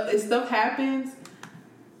 Like, if stuff happens,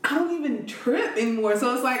 I don't even trip anymore.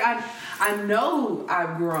 So it's like, I know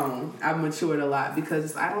I've grown. I've matured a lot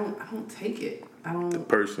because I don't take it. I don't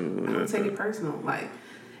take it personal. Like,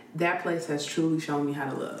 that place has truly shown me how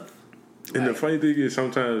to love. And the funny thing is,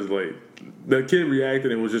 sometimes like the kid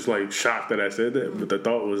reacted and was just like shocked that I said that, but the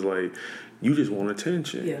thought was like, you just want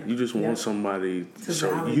attention. Yeah. You just want somebody.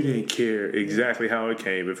 So you didn't care exactly how it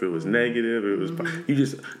came. If it was negative, it was. You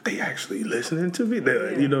just they actually listening to me.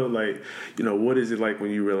 They, you know, like what is it like when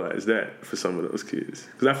you realize that for some of those kids?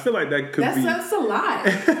 Because I feel like that could be. That's a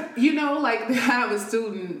lot. You know, like I have a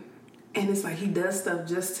student. And it's like he does stuff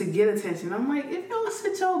just to get attention. I'm like, if you don't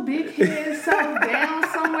sit your big head so down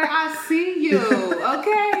somewhere, I see you,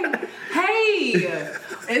 okay? Hey,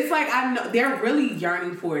 it's like I know they're really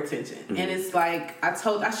yearning for attention, and it's like I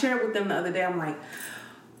shared with them the other day. I'm like,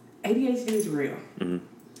 ADHD is real,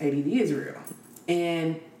 ADD is real,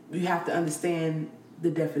 and you have to understand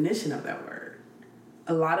the definition of that word.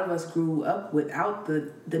 A lot of us grew up without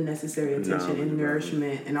the necessary attention and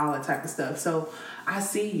nourishment and all that type of stuff. So I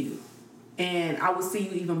see you. And I will see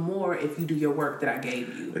you even more if you do your work that I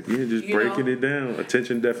gave you. Again, just breaking it down.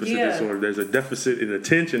 Attention deficit disorder. There's a deficit in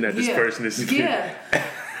attention that this person is getting. Yeah.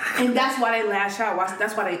 And that's why they lash out.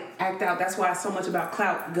 That's why they act out. That's why it's so much about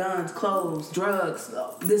clout, guns, clothes, drugs.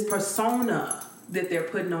 This persona that they're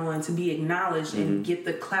putting on to be acknowledged and get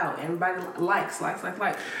the clout. Everybody likes.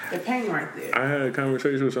 They're paying right there. I had a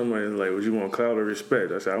conversation with somebody like, would you want clout or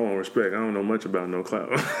respect? I said, I want respect. I don't know much about no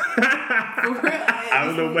clout. For real? I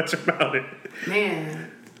don't know much about it.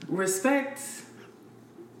 Man, respect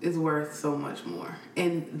is worth so much more.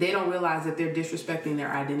 And they don't realize that they're disrespecting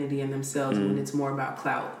their identity and themselves when it's more about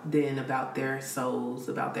clout than about their souls,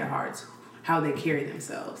 about their hearts, how they carry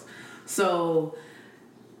themselves. So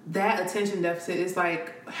that attention deficit is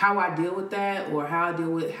like how I deal with that, or how I deal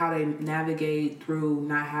with how they navigate through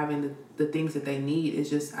not having the things that they need. Is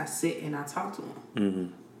just I sit and I talk to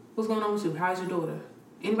them. What's going on with you? How's your daughter?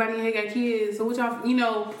 Anybody here got kids? So what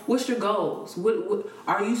y'all, what's your goals? What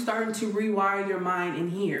are you starting to rewire your mind in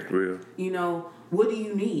here? Real. What do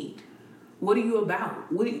you need? What are you about?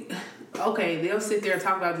 Okay, they'll sit there and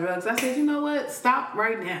talk about drugs. I said, you know what? Stop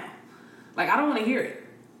right now. Like, I don't want to hear it.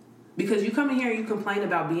 Because you come in here and you complain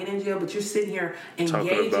about being in jail, but you're sitting here engaging.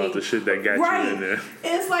 Talking about the shit that got you in there.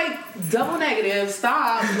 It's like double negative.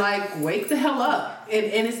 Stop. Like, wake the hell up.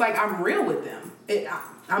 And it's like I'm real with them.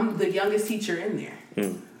 I'm the youngest teacher in there.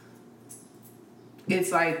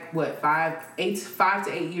 It's like, what, 5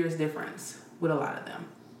 to 8 years difference with a lot of them.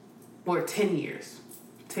 Or 10 years.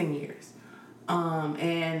 10 years.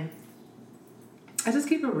 And I just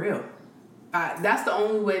keep it real. That's the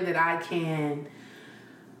only way that I can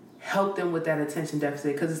help them with that attention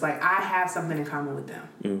deficit, because it's like I have something in common with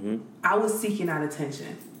them. I was seeking out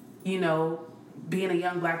attention, being a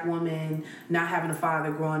young black woman, not having a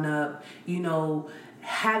father growing up,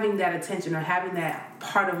 having that attention or having that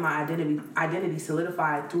part of my identity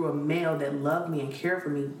solidified through a male that loved me and cared for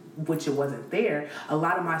me, which it wasn't there. A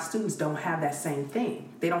lot of my students don't have that same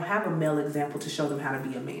thing. They don't have a male example to show them how to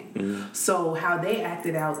be a man. So how they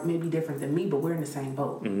acted out may be different than me, but we're in the same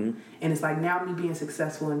boat. And it's like, now me being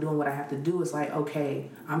successful and doing what I have to do, it's like, okay,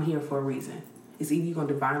 I'm here for a reason. It's either you're going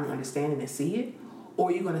to divinely understand it and see it,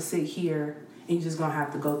 or you're going to sit here and you're just going to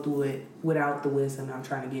have to go through it without the wisdom I'm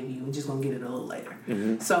trying to give you. You're just going to get it a little later.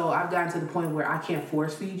 So I've gotten to the point where I can't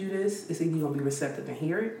force feed you this. It's either you're going to be receptive and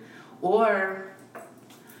hear it, or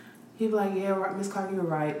you'll be like, yeah, right, Miss Clark, you're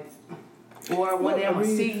right. Or one day I'm going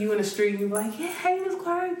to see you in the street and you'll be like, yeah, hey, Miss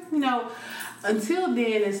Clark. Until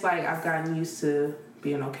then, it's like I've gotten used to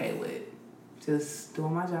being okay with just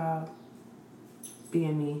doing my job,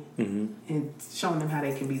 being me, and showing them how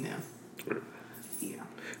they can be them. Yeah.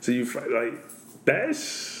 So you like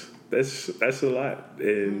that's a lot,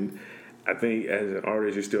 and I think as an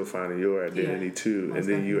artist you're still finding your identity too, and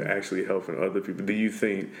then you're actually helping other people. Do you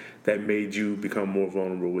think that made you become more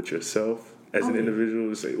vulnerable with yourself as an individual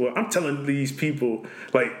to say, well, I'm telling these people,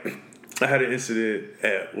 like I had an incident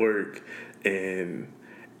at work and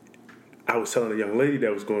I was telling a young lady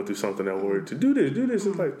that was going through something at work to do this.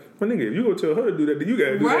 It's like, my nigga, if you go tell her to do that, then you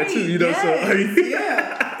gotta do that too. Yes. So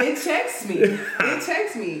it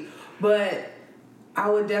checks me. But I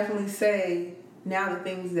would definitely say now the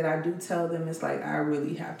things that I do tell them, it's like I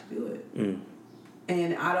really have to do it.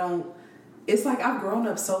 And I don't. It's like I've grown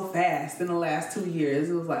up so fast in the last 2 years.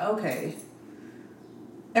 It was like, okay,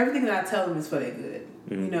 everything that I tell them is for their good.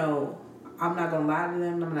 I'm not going to lie to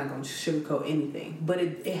them. I'm not going to sugarcoat anything. But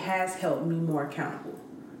it has helped me more accountable,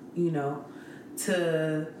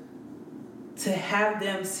 to have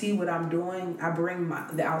them see what I'm doing. I bring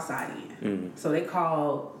the outside in. So they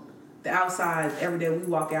call the outside, every day we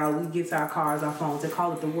walk out, we get to our cars, our phones, they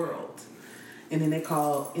call it the world. And then they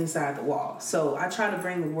call inside the wall. So I try to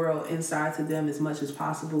bring the world inside to them as much as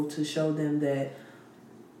possible to show them that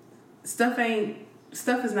stuff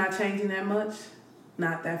is not changing that much.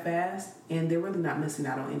 not that fast, and they're really not missing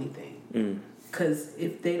out on anything. Because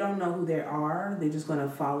if they don't know who they are, they're just going to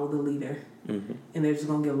follow the leader. And they're just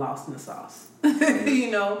going to get lost in the sauce.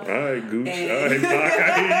 You know? All right, Gooch. All right,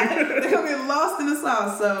 they're going to get lost in the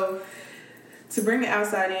sauce. So to bring the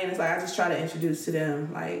outside in, it's like I just try to introduce to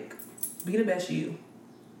them, like, be the best you.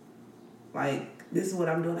 Like, this is what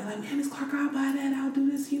I'm doing. They're like, man, Miss Clark, I'll buy that. I'll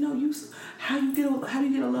do this. You know, how do you get a logo?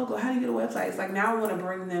 How do you get a website? It's like now I want to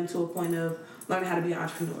bring them to a point of learning how to be an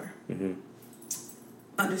entrepreneur.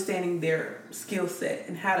 Understanding their skill set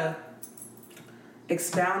and how to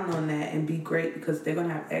expound on that and be great, because they're going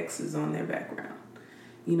to have X's on their background.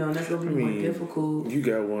 You know, and that's going to be more difficult. You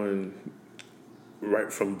got one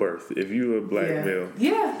right from birth. If you're a black male.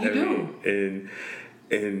 Yeah, you do.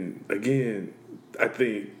 And again, I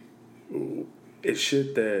think it's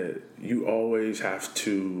shit that you always have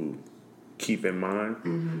to keep in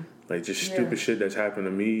mind. Like just stupid shit that's happened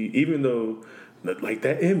to me, even though like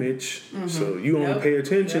that image. So you only pay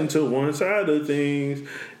attention to one side of things.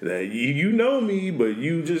 That you know me, but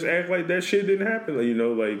you just act like that shit didn't happen. Like, you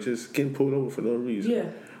know, like just getting pulled over for no reason. Yeah.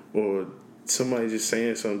 Or somebody just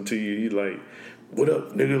saying something to you. You like, what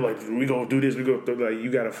up, nigga? Like we gonna do this. We gonna like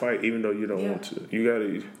you gotta fight even though you don't want to. You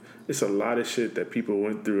gotta. It's a lot of shit that people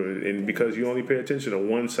went through, and because you only pay attention to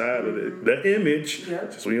one side of the image,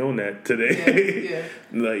 since we own that today,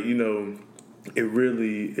 like, you know,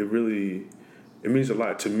 it means a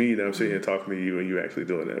lot to me that I'm sitting here talking to you and you actually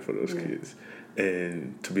doing that for those kids.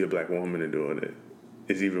 And to be a black woman and doing it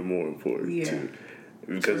is even more important too.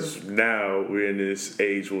 Because now we're in this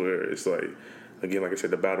age where it's like, again, like I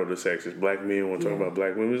said, the battle of the sexes. Black men want to talk about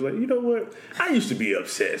black women. It's like, you know what? I used to be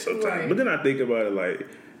upset sometimes. But then I think about it like,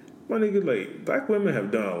 my nigga, like, black women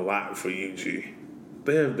have done a lot for you, G.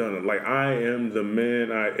 They have done it. Like, I am the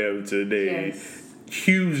man I am today,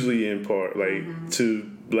 hugely in part, like, to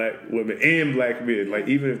black women and black men. Like,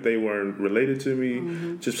 even if they weren't related to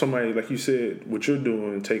me, just somebody, like you said, what you're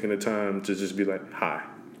doing, taking the time to just be like, hi.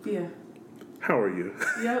 Yeah. How are you?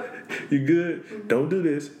 Yep. You good? Don't do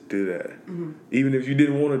this, do that. Even if you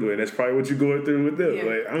didn't want to do it, that's probably what you're going through with them.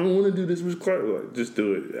 Like, I don't want to do this with Clark. Like, just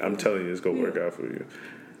do it. I'm telling you, it's going to work out for you.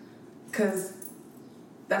 Because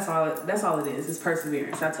that's all it is. It's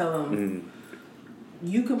perseverance. I tell them,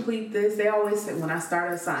 you complete this. They always say, when I start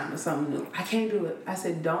an assignment, something new, I can't do it. I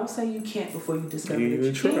said, don't say you can't before you discover that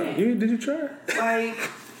you can. Did you try? Like,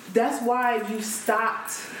 that's why you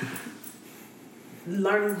stopped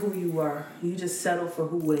learning who you were. You just settled for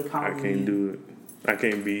who they call you. I can't do it. I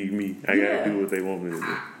can't be me. I gotta do what they want me to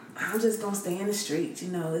do. I'm just gonna stay in the streets.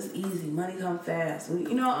 You know, it's easy. Money come fast.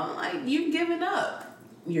 You know, I'm like, you're giving up.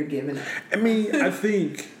 You're giving up. I mean, I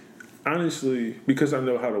think, honestly, because I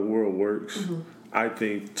know how the world works, I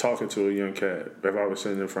think talking to a young cat, if I was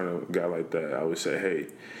sitting in front of a guy like that, I would say, hey,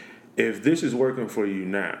 if this is working for you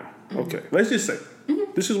now, okay, let's just say,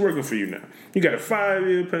 this is working for you now. You got a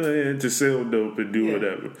 5-year plan to sell dope and do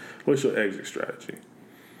whatever. What's your exit strategy?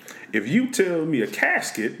 If you tell me a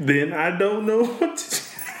casket, then I don't know what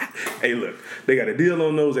to Hey, look, they got a deal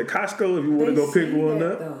on those at Costco if you want to go pick one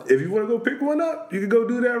up. If you want to go pick one up, you can go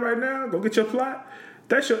do that right now. Go get your plot.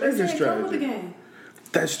 That's your exit strategy. Come with the game.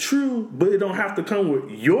 That's true, but it don't have to come with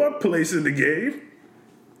your place in the game.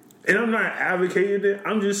 And I'm not advocating it.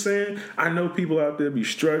 I'm just saying I know people out there be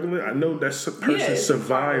struggling. I know that's a person's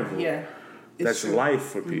survival. That's true. Life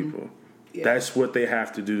for people. That's what they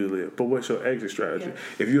have to do to live. But what's your exit strategy?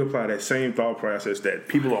 If you apply that same thought process that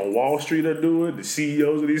people on Wall Street are doing, the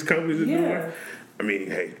CEOs of these companies are doing, I mean,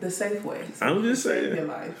 hey. The safe way. So I'm just saying. Save your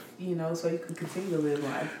life, you know, so you can continue to live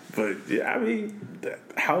life. But, yeah, I mean,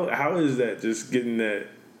 how is that just getting that,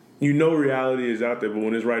 you know reality is out there, but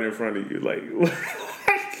when it's right in front of you, like,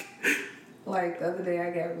 like the other day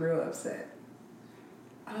I got real upset.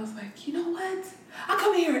 I was like, you know what? I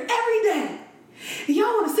come here every day. Y'all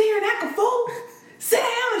want to sit here and act a fool? Sit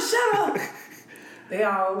down and shut up. They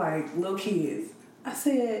all like little kids. I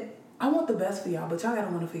said, I want the best for y'all, but y'all gotta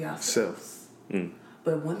want it for yourselves.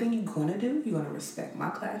 But one thing you're gonna do, you're gonna respect my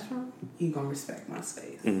classroom. You're gonna respect my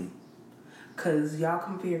space. Cause y'all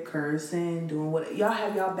come here cursing, doing what y'all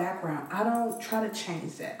have y'all background. I don't try to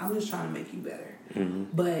change that. I'm just trying to make you better.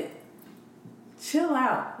 But chill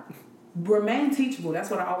out. Remain teachable. That's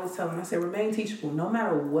what I always tell them. I say remain teachable. No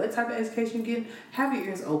matter what type of education you get, have your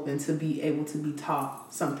ears open to be able to be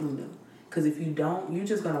taught something new. Because if you don't, you're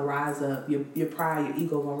just going to rise up. Your pride, your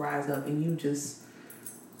ego going to rise up. And you just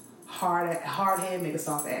hard head make a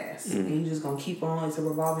soft ass. And you just going to keep on. It's a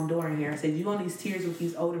revolving door in here. I said, you on these tiers with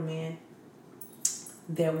these older men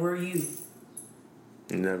that were you.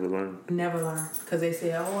 Never learn. Never learn. Because they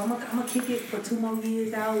say, oh, I'm gonna kick it for 2 more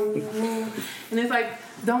years out. And it's like,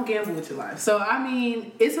 don't gamble with your life. So, I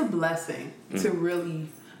mean, it's a blessing to really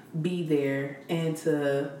be there and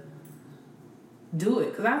to do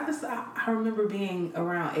it. Because I remember being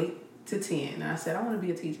around 8 to 10. And I said, I want to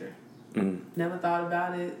be a teacher. Never thought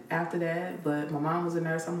about it after that, but my mom was a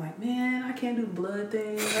nurse. I'm like, man, I can't do the blood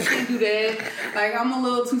thing. I can't do that. Like, I'm a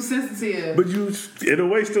little too sensitive. But you, in a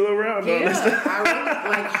way, still around. Yeah, I really,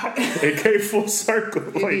 like... It came full circle.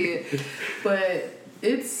 It did. But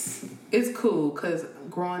it's cool, because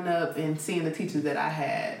growing up and seeing the teachers that I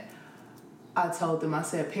had, I told them, I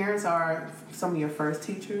said, parents are some of your first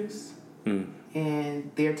teachers,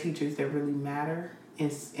 and they're teachers that really matter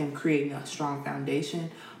in creating a strong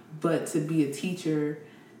foundation. But to be a teacher,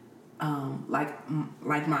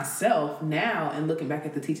 like myself now, and looking back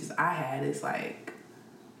at the teachers I had, it's like,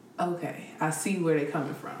 okay, I see where they're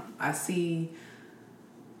coming from. I see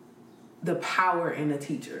the power in a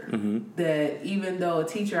teacher. That even though a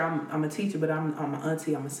teacher, I'm a teacher, but I'm an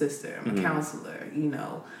auntie, I'm a sister, I'm a counselor. You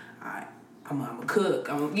know, I'm a cook.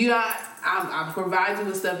 I provide you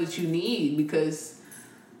with stuff that you need, because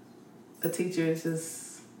a teacher is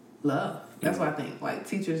just love. That's what I think. Like,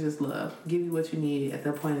 teachers just love. Give you what you need at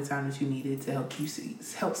the point in time that you need it to help you see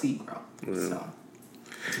you grow. Yeah. So,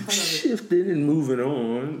 shifting and moving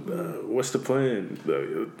on. What's the plan?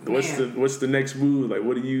 What's the next move? Like,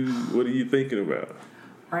 what are you thinking about?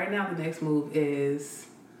 Right now, the next move is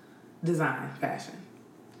design, fashion.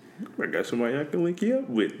 I got somebody I can link you up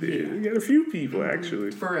with there. Yeah. You got a few people, actually.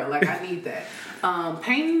 For real. Like, I need that.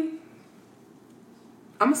 Painting,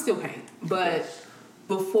 I'm still paint, but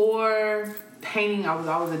before painting, I was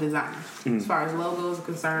always a designer. As far as logos are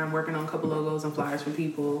concerned, working on a couple logos and flyers for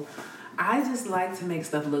people. I just like to make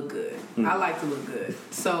stuff look good. I like to look good.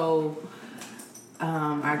 So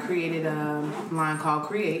I created a line called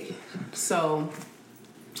Create. So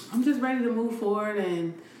I'm just ready to move forward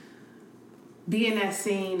and be in that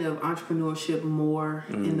scene of entrepreneurship more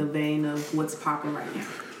in the vein of what's popping right now,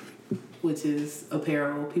 which is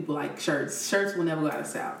apparel. People like shirts. Shirts will never go out of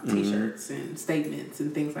style. T-shirts and statements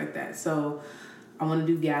and things like that. So I want to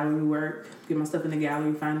do gallery work, get my stuff in the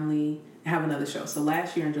gallery finally, and have another show. So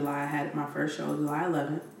last year in July, I had my first show, July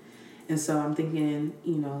 11th. And so I'm thinking,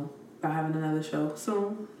 about having another show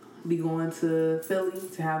soon. Be going to Philly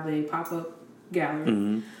to have a pop-up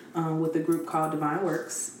gallery with a group called Divine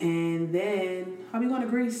Works. And then I'll be going to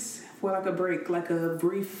Greece for like a break, like a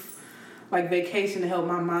brief vacation to help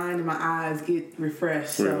my mind and my eyes get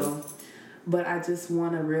refreshed. So, but I just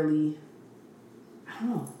want to really, I don't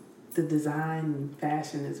know, the design and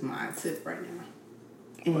fashion is my tip right now.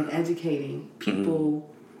 And educating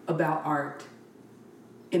people about art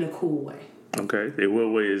in a cool way. Okay. In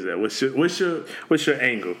what way is that? What's your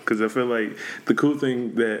angle? Because I feel like the cool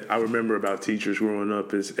thing that I remember about teachers growing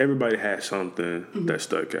up is everybody had something that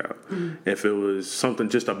stuck out. If it was something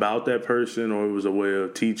just about that person, or it was a way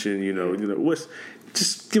of teaching,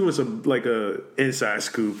 just give us a inside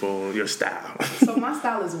scoop on your style. So my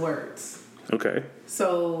style is words. Okay.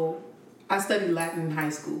 So I studied Latin in high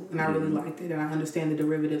school, and I really liked it, and I understand the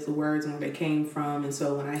derivatives of words and where they came from. And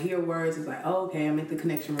so when I hear words, it's like, oh, okay, I make the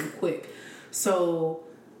connection really quick. So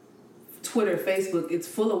Twitter, Facebook, it's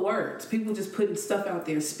full of words. People just putting stuff out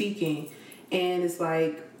there, speaking. And it's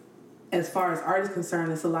like, as far as art is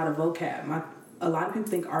concerned, it's a lot of vocab. A lot of people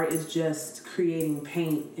think art is just creating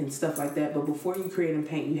paint and stuff like that. But before you create and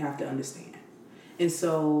paint, you have to understand. And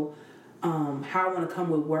so how I want to come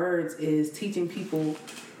with words is teaching people.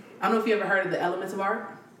 I don't know if you ever heard of the elements of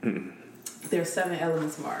art. There's 7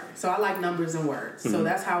 elements of art. So I like numbers and words. So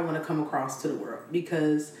that's how I want to come across to the world,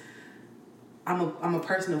 because I'm a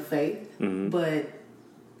person of faith, but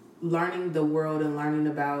learning the world and learning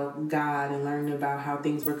about God and learning about how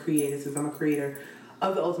things were created, since I'm a creator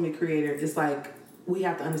of the ultimate creator, it's like we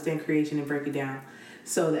have to understand creation and break it down.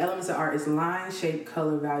 So the elements of art is line, shape,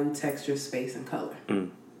 color, value, texture, space, and color.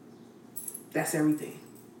 That's everything.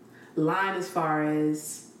 Line as far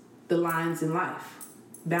as the lines in life,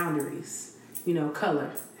 boundaries,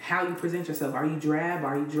 color, how you present yourself. Are you drab?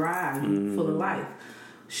 Are you dry? Are you full of life?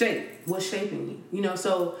 Shape, what's shaping you?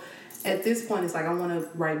 So at this point, it's like I want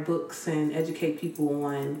to write books and educate people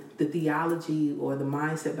on the theology or the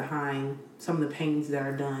mindset behind some of the paintings that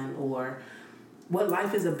are done, or what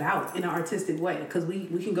life is about in an artistic way. Because we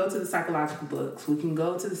can go to the psychological books, we can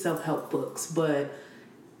go to the self-help books, but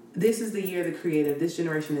this is the year of the creative. This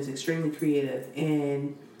generation is extremely creative,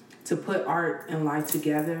 and to put art and life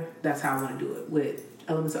together, that's how I want to do it, with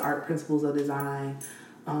elements of art, principles of design,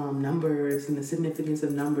 numbers and the significance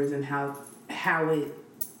of numbers, and how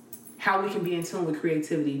how we can be in tune with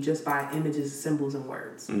creativity just by images, symbols, and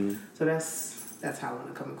words. So that's how I want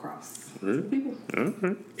to come across to people.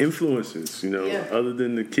 Influences, other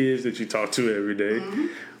than the kids that you talk to every day.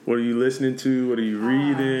 What are you listening to? What are you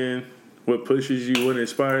reading? What pushes you? What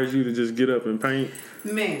inspires you to just get up and paint?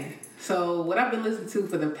 Man, so what I've been listening to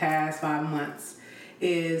for the past 5 months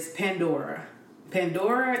is Pandora.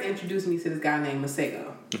 Pandora introduced me to this guy named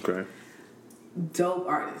Masego. Okay. Dope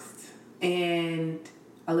artist. And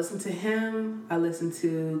I listen to him. I listen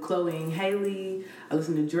to Chloe and Haley. I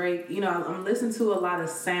listen to Drake. I'm listening to a lot of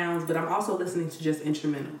sounds, but I'm also listening to just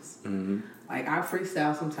instrumentals. Like, I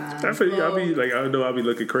freestyle sometimes. I feel I'll be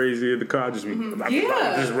looking crazy in the car. Just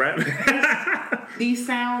just rapping. These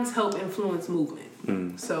sounds help influence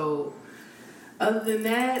movement. So, other than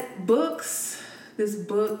that, books. This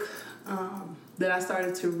book that I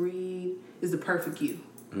started to read is The Perfect You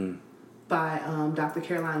by Dr.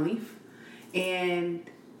 Caroline Leaf. And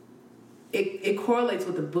it correlates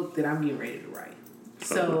with the book that I'm getting ready to write.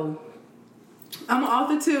 So, I'm an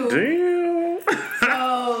author too. Damn.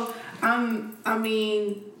 So,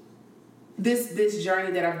 this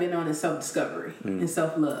journey that I've been on is self-discovery and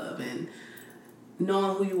self-love and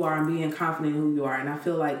knowing who you are and being confident in who you are. And I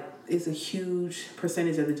feel like it's a huge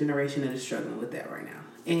percentage of the generation that is struggling with that right now.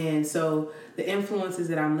 And so the influences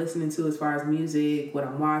that I'm listening to as far as music, what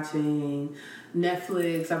I'm watching,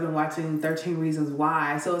 Netflix, I've been watching 13 Reasons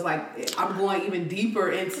Why. So it's like I'm going even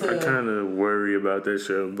deeper into... I kind of worry about that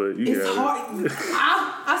show, but it's hard.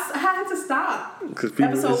 I had to stop. Because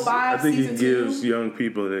Episode 5, I think season it gives 2. young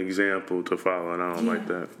people an example to follow, and I don't like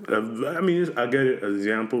that. I get it, an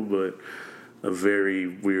example, but a very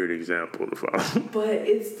weird example to follow. But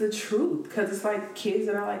it's the truth, because it's like kids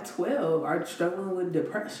that are like 12 are struggling with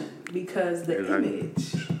depression because the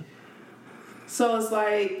image. So it's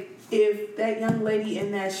like, if that young lady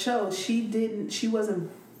in that show, she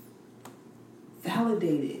wasn't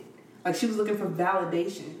validated. Like, she was looking for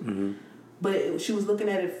validation. But she was looking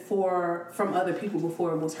at it from other people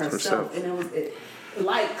before it was herself. And it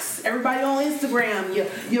likes. Everybody on Instagram,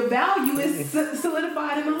 your value is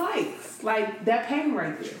solidified in the likes. Like, that pain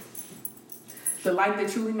right there. The like that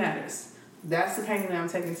truly matters. That's the pain that I'm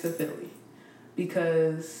taking to Philly.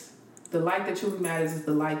 Because the like that truly matters is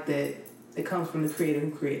the like that comes from the creator who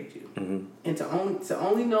created you. And to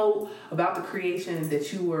only know about the creation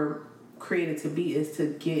that you were created to be is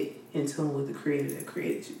to get in tune with the creator that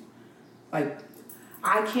created you. Like,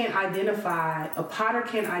 a potter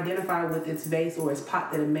can't identify with its vase or its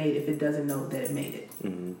pot that it made if it doesn't know that it made it.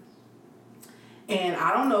 And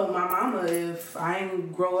I don't know my mama if I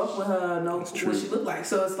ain't grow up with her, know what she looked like.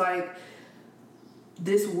 So it's like,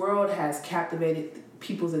 this world has captivated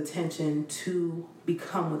people's attention to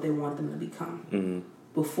become what they want them to become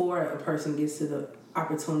before a person gets to the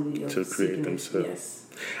opportunity of to create themselves. Yes.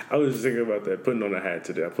 I was just thinking about that, putting on a hat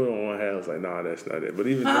today. I put on one hat, I was like, nah, that's not it. But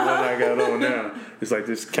even the one I got on now, it's like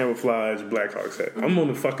this camouflage Blackhawks hat. I'm on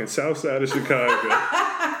the fucking south side of Chicago.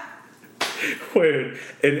 Where,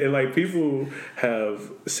 and like, people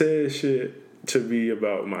have said shit to me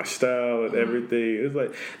about my style and everything. It's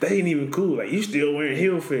like, that ain't even cool. Like, you still wearing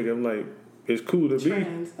heel figure. I'm like, it's cool to be.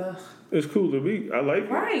 It's cool to be. I like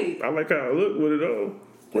it. I like how I look with it all.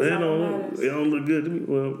 Well, it don't look good to me.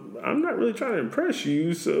 Well, I'm not really trying to impress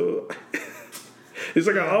you, so it's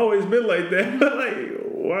like I've always been like that. Like,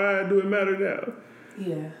 why do it matter now?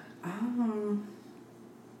 Yeah.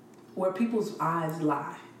 Where people's eyes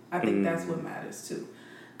lie. I think that's what matters too.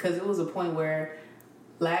 Because it was a point where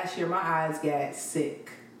last year my eyes got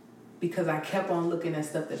sick because I kept on looking at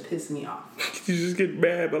stuff that pissed me off. You just get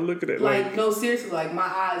mad by looking at it. Like, no, seriously, like, my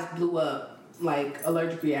eyes blew up, like,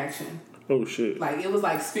 allergic reaction. Oh, shit. Like, it was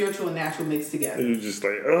like spiritual and natural mixed together. And you're just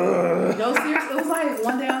like, ugh. No, seriously, it was like,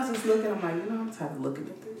 one day I was just looking, I'm like, I'm tired of looking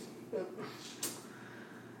at this.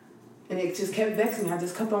 And it just kept vexing me. I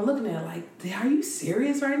just kept on looking at it like, are you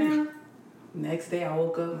serious right now? Next day I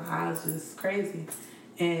woke up, my eyes just crazy.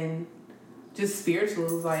 And just spiritual,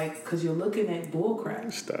 it was like, because you're looking at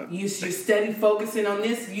bullcrap. Stop. You're steady focusing on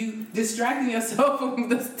this. You distracting yourself from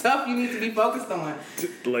the stuff you need to be focused on.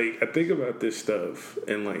 Like, I think about this stuff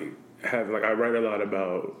and, like, I write a lot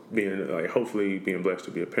about being, like, hopefully being blessed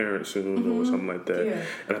to be a parent soon or something like that. Yeah.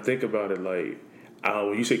 And I think about it like,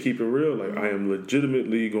 when you say keep it real, like, I am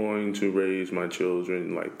legitimately going to raise my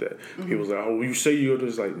children like that. People's like, oh, you say you're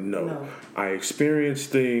just like, no. I experienced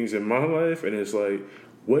things in my life, and it's like,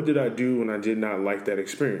 what did I do when I did not like that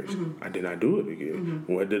experience? I did not do it again.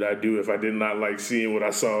 What did I do if I did not like seeing what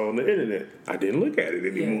I saw on the internet? I didn't look at it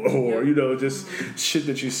anymore. Or, just shit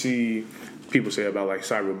that you see people say about, like,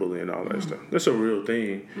 cyberbullying and all that stuff. That's a real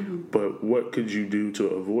thing. But what could you do to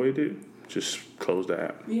avoid it? just close the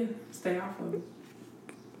app. Yeah, stay off of it.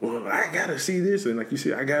 Well, I gotta see this, and like you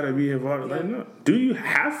said, I gotta be involved. Yeah. Like, no. Do you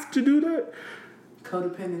have to do that?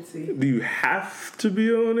 Codependency. Do you have to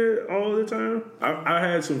be on it all the time? I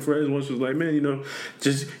had some friends once was like, man,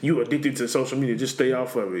 just you addicted to social media, just stay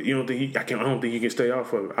off of it. I don't think you can stay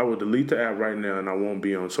off of it. I will delete the app right now and I won't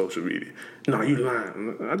be on social media. No, you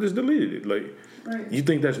lying. I just deleted it. Like, right. You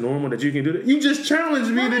think that's normal that you can do that? You just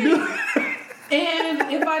challenged me to do it.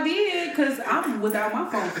 And if I did, because I'm without my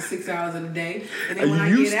phone for 6 hours in a day, and then when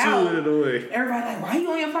I get out, everybody like, why you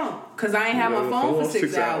on your phone? Because I ain't have my phone for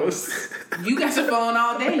 6 hours. You got your phone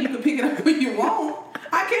all day. You can pick it up when you want.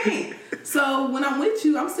 I can't. So when I'm with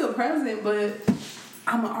you, I'm still present, but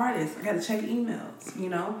I'm an artist. I got to check emails,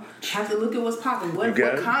 have to look at what's popping. What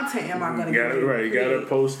content am I going to get? Right, you got to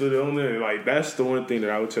post it on there. Like, that's the one thing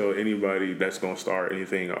that I would tell anybody that's going to start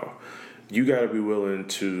anything off. You got to be willing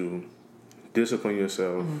to discipline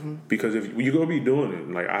yourself, because if you're gonna be doing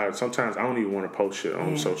it, like sometimes I don't even want to post shit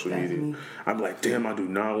on social media. Me. I'm like, damn, I do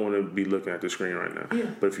not want to be looking at the screen right now.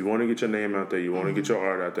 Yeah. But if you want to get your name out there, you want to get your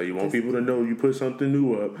art out there, you want people to know you put something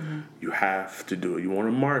new up, you have to do it. You want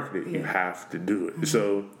to market it, you have to do it.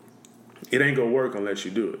 So it ain't gonna work unless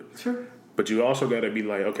you do it. True. But you also got to be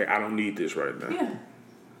like, okay, I don't need this right now. Yeah.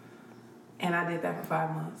 And I did that for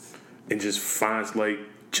 5 months. And just finds, like,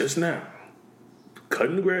 just now,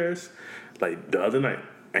 cutting the grass. Like, the other night,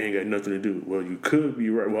 I ain't got nothing to do. Well, you could be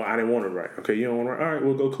right. Well, I didn't want to write. Okay, you don't want to write? All right,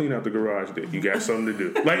 we'll go clean out the garage then. You got something to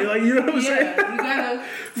do. Like you know what I'm saying? Yeah, you got to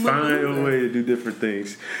find a way to do different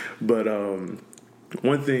things. But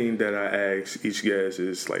one thing that I ask each guest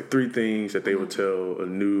is, like, 3 things that they would tell a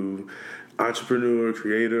new entrepreneur,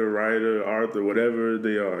 creator, writer, author, whatever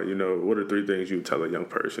they are. What are 3 things you would tell a young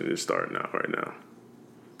person that's starting out right now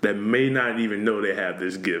that may not even know they have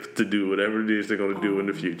this gift to do whatever it is they're going to do in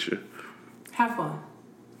the future? Have fun.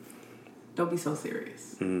 Don't be so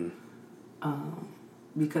serious.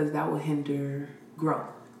 Because that will hinder growth.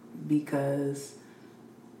 Because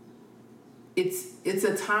it's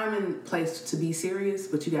a time and place to be serious,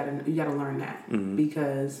 but you gotta learn that.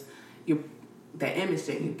 Because that image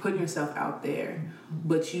thing, you're putting yourself out there,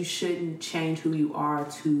 but you shouldn't change who you are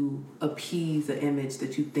to appease the image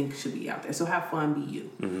that you think should be out there. So have fun, be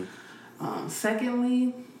you.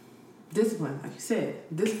 Secondly, discipline. Like you said,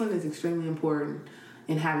 discipline is extremely important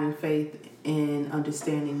in having faith and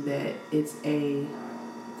understanding that it's a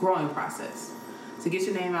growing process. To get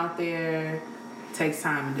your name out there takes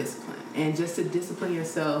time and discipline. And just to discipline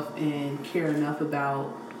yourself and care enough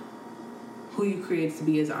about who you create to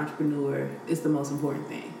be as an entrepreneur is the most important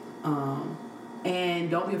thing.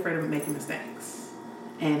 And don't be afraid of making mistakes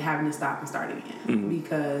and having to stop and start again.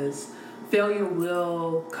 Because failure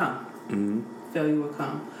will come. Failure will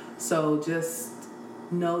come. So just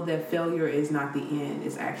know that failure is not the end.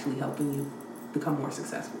 It's actually helping you become more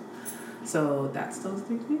successful. So that's those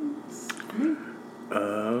 3 things.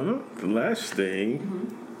 The last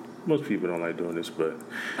thing, most people don't like doing this, but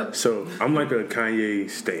so I'm like a Kanye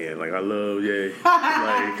stan. Like, I love Ye.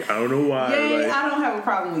 Like, I don't know why. Ye, I don't have a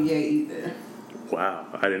problem with Ye either. Wow,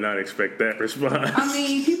 I did not expect that response. I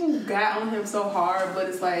mean, people got on him so hard, but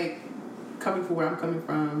it's like, coming from where I'm coming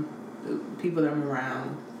from, the people that I'm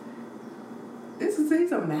around, he's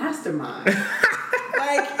a mastermind.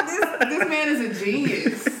 Like, this man is a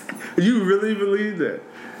genius. You really believe that?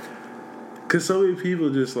 Because so many people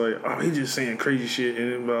just like, oh, he's just saying crazy shit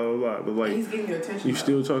and blah, blah, blah. But, like, he's getting your attention. You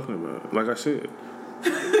still talking about it. Like I said.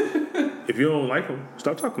 If you don't like him,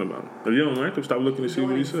 stop talking about him. If you don't like him, stop looking to see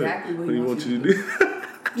what he said. What he wants you to do.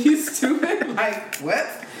 You stupid. Like, what?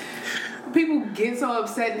 People get so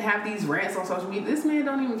upset and have these rants on social media. This man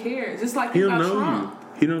don't even care. Just like, think about Trump.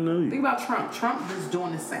 He don't know you. Think about Trump. Trump is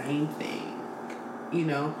doing the same thing.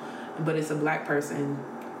 But it's a black person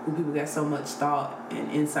who people got so much thought and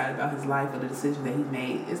insight about his life or the decision that he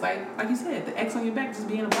made. It's like you said, the X on your back just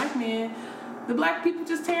being a black man. The black people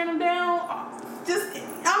just tearing him down. Just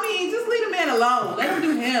leave the man alone. Let him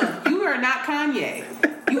do him. You are not Kanye.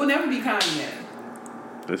 You will never be Kanye.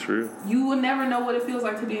 That's real. You will never know what it feels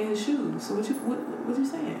like to be in his shoes. So what you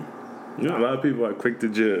saying? A lot of people are quick to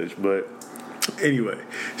judge, but anyway.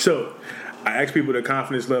 So I ask people their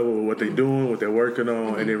confidence level, what they're doing, what they're working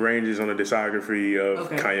on, and it ranges on the discography of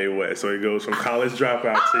Kanye West. So it goes from college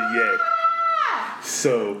dropout to Ye.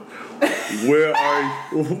 So where are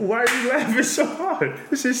you? Why are you laughing so hard?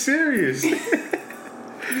 This is serious.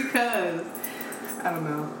 Because I don't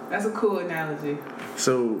know. That's a cool analogy.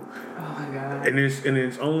 So, oh my god. And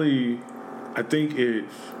it's only, I think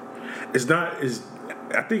it's not as,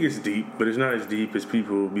 I think it's deep, but it's not as deep as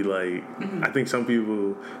people be like. I think some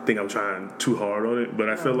people think I'm trying too hard on it, but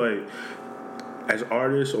I feel like as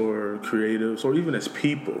artists or creatives or even as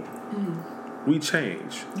people, we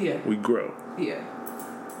change. Yeah. We grow. Yeah.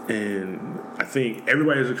 And I think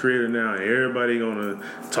everybody's a creator now, and everybody gonna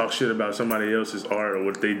talk shit about somebody else's art or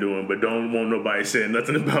what they doing, but don't want nobody saying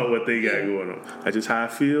nothing about what they got going on. That's just how I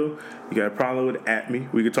feel. You got a problem with it, at me.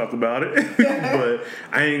 We can talk about it. But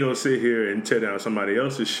I ain't gonna sit here and tear down somebody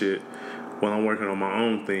else's shit while I'm working on my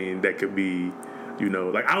own thing that could be, you know,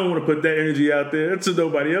 like I don't want to put that energy out there to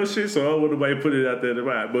nobody else shit, so I don't want nobody to put it out there to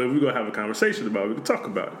buy. But if we're gonna have a conversation about it, we can talk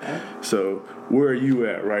about it. So where are you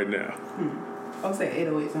at right now? I'll say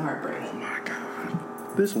 808s and Heartbreak. Oh my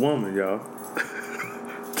God. This woman, y'all.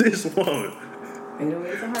 This woman.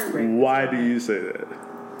 808s and Heartbreak. Why do you say that?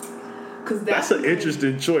 Because that's an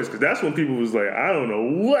interesting choice, because that's when people was like, I don't know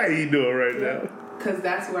what he doing right now. Because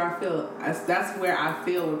that's where I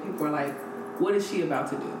feel when people are like, what is she about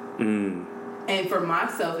to do? And for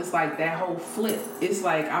myself, it's like that whole flip. It's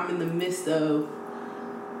like I'm in the midst of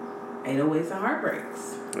 808s and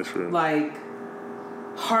Heartbreaks. That's real. Like,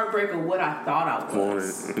 heartbreak of what I thought I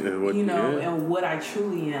was, and what I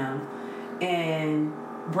truly am, and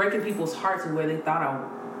breaking people's hearts of where they thought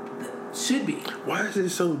I should be. Why is it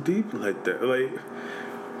so deep like that? Like,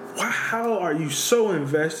 how are you so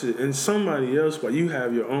invested in somebody else while you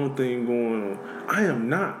have your own thing going on? I am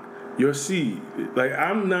not your seed. Like,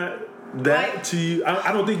 I'm not that to you.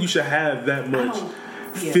 I don't think you should have that much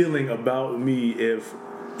feeling about me if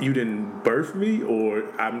you didn't birth me or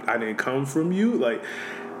I didn't come from you. Like,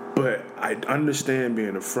 but I understand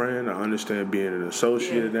being a friend. I understand being an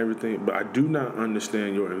associate and everything. But I do not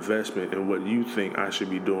understand your investment in what you think I should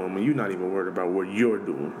be doing when you're not even worried about what you're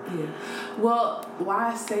doing. Yeah. Well,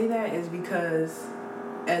 why I say that is because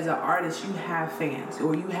as an artist, you have fans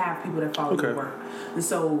or you have people that follow your work. And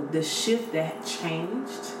so the shift that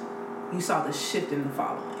changed, you saw the shift in the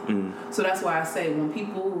following. So that's why I say when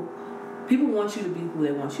people want you to be who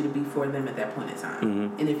they want you to be for them at that point in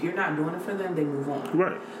time. And if you're not doing it for them, they move on.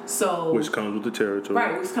 Right. So which comes with the territory.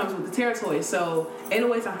 Right, which comes with the territory. So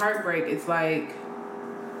 808s and Heartbreak, it's like,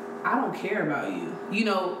 I don't care about you. You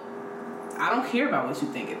know, I don't care about what you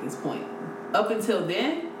think at this point. Up until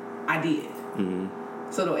then, I did.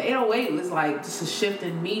 So the 808 was like just a shift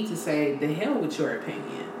in me to say, the hell with your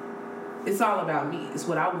opinion. It's all about me. It's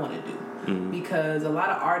what I want to do. Because a lot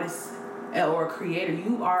of artists or a creator,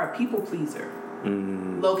 you are a people pleaser.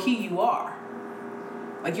 Low key, you are.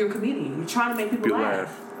 Like, you're a comedian. You're trying to make people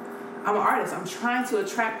laugh. I'm an artist. I'm trying to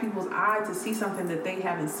attract people's eye to see something that they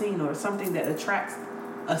haven't seen or something that attracts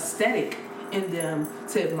aesthetic in them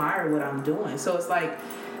to admire what I'm doing. So it's like,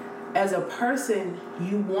 as a person,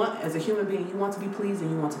 as a human being, you want to be pleased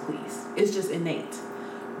and you want to please. It's just innate.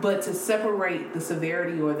 But to separate the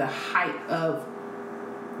severity or the height of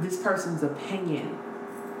this person's opinion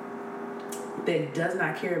that does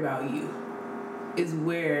not care about you is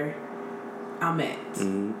where I'm at.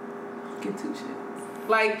 Get two shit.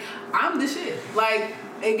 Like, I'm the shit. Like,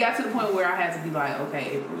 it got to the point where I had to be like,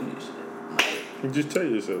 okay, April, you the shit. Like, you just tell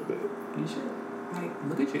yourself that. You should. Like,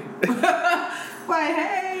 look at you. Like,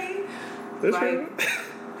 hey. That's like, right.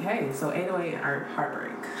 Hey, so 808 are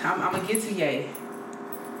Heartbreak. I'm going to get to Ye.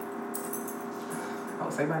 I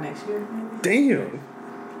would say by next year, maybe. Damn.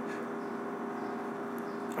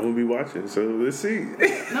 I'm gonna be watching, so let's see.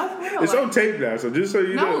 No, for real. It's on tape now, so just so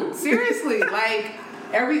you know. No, seriously. Like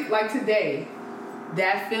today,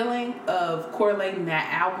 that feeling of correlating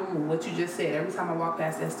that album with what you just said, every time I walk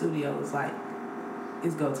past that studio, it's like,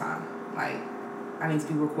 it's go time. Like, I need to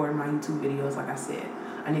be recording my YouTube videos, like I said.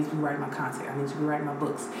 I need to be writing my content. I need to be writing my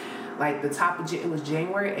books. Like, it was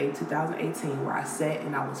January 8, 2018, where I sat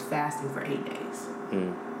and I was fasting for 8 days.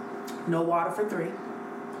 No water for 3.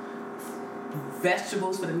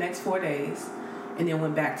 Vegetables for the next 4 days, and then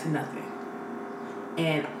went back to nothing.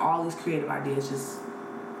 And all these creative ideas just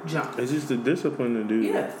jumped. It's just the discipline to do.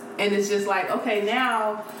 Yes. And it's just like, okay,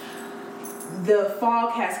 now the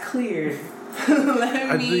fog has cleared.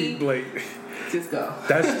 I think, like, just go.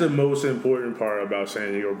 That's the most important part about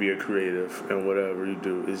saying you're gonna be a creative and whatever you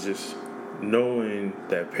do is just knowing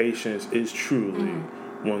that patience is truly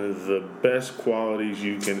one of the best qualities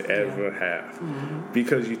you can ever have.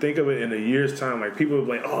 Because you think of it in a year's time, like, people are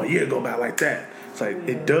like, oh, yeah, go back like that. It's like,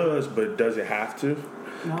 it does, but does it have to?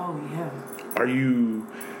 No, Are you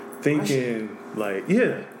thinking, like,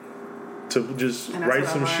 to just write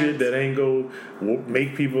some shit that ain't go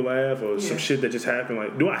make people laugh or some shit that just happened?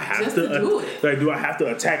 Like, do I have to do it? Like, do I have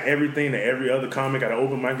to attack everything that every other comic at an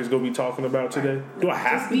open mic is going to be talking about today? Do I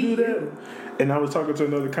have to do that? And I was talking to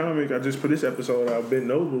another comic. I just put this episode out, Ben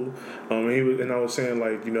Noble, and I was saying,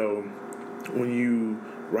 like, you know, when you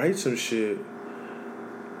write some shit,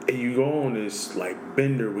 And you go on this like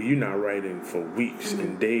bender where you're not writing for weeks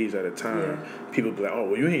and days at a time. Yeah. People be like, oh,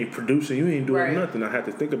 well, you ain't producing, you ain't doing nothing. I have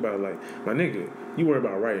to think about like, my nigga, you worry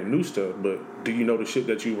about writing new stuff, but do you know the shit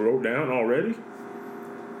that you wrote down already?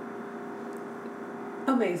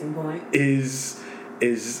 Amazing point.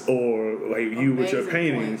 Or like you with your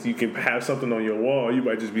paintings, you can have something on your wall. You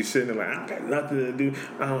might just be sitting there like, I don't got nothing to do.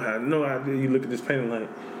 I don't have no idea. You look at this painting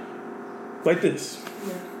like this.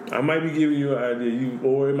 Yeah. I might be giving you an idea,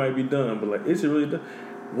 or it might be done, but like, is it really done?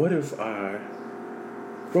 What if I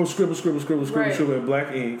wrote scribble in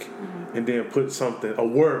black ink, and then put something, a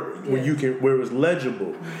word where it was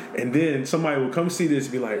legible, and then somebody would come see this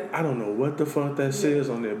and be like, I don't know what the fuck that says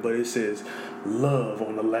on there, but it says love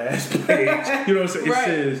on the last page. You know what I'm saying? It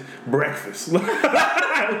says breakfast.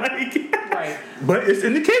 But it's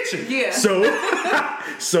in the kitchen. Yeah.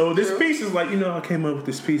 So this piece is like, I came up with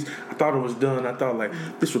this piece. I thought it was done. I thought like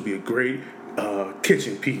this would be a great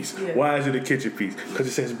kitchen piece. Yeah. Why is it a kitchen piece? Because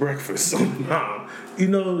it says breakfast on the mom.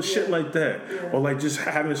 Shit like that. Yeah. Or like just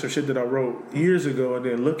having some shit that I wrote years ago and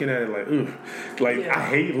then looking at it like, ugh. Like I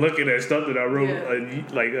hate looking at stuff that I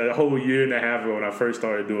wrote like a whole year and a half ago when I first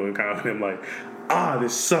started doing comedy. I'm like,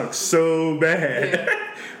 this sucks so bad. Yeah.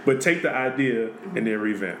 But take the idea and then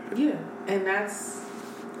revamp it. Yeah. And I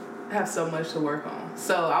have so much to work on.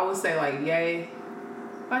 So I would say like, yay,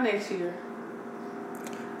 by next year.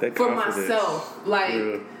 For myself,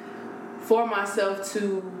 for myself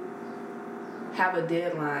to have a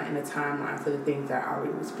deadline and a timeline for the things that I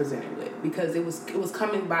already was presented with, because it was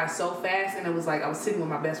coming by so fast, and it was like I was sitting with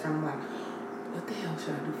my best friend. I'm like, what the hell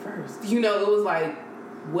should I do first? It was like,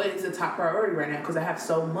 what is the top priority right now? Because I have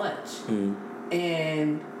so much,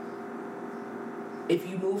 and if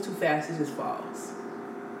you move too fast, it just falls.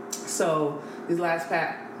 So these last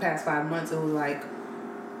past 5 months, it was like,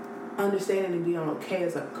 understanding and being okay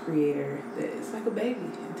as a creator, that it's like a baby.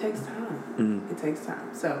 It takes time. It takes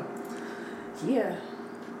time. So, yeah,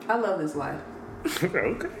 I love this life. Okay.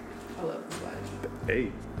 I love this life.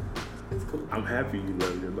 Hey, it's cool. I'm happy you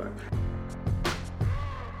love your life.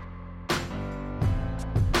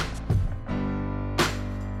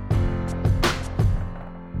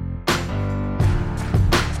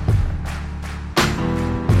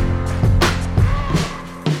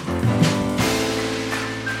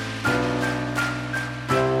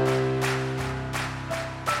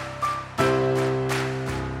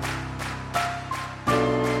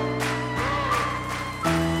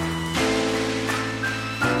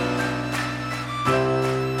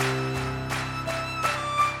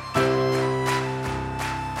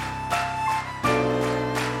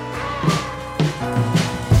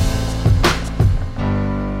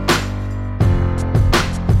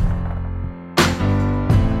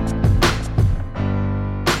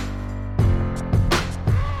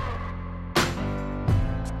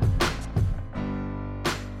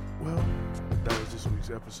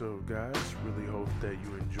 episode, guys. Really hope that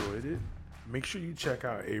you enjoyed it. Make sure you check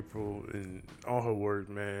out April and all her work,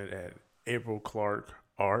 man, at April Clark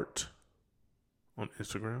Art on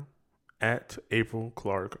Instagram, at April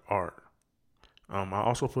Clark Art. I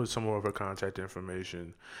also put some more of her contact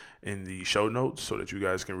information in the show notes so that you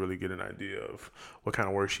guys can really get an idea of what kind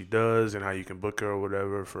of work she does and how you can book her or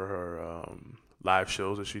whatever for her live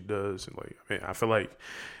shows that she does. And I feel like,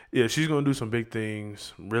 yeah, she's going to do some big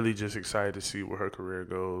things. Really just excited to see where her career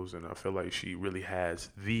goes. And I feel like she really has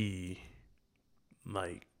the,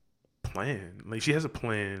 plan. She has a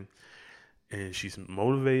plan and she's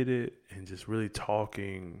motivated and just really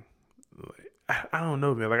talking. I don't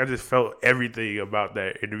know, man. I just felt everything about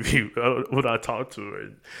that interview when I talked to her.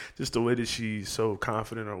 And just the way that she's so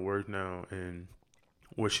confident in her work now and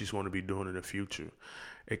what she's going to be doing in the future.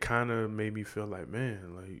 It kind of made me feel like,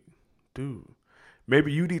 man, dude,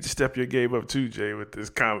 maybe you need to step your game up too, Jay, with this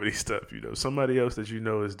comedy stuff. Somebody else that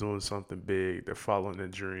is doing something big. They're following their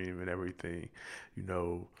dream and everything.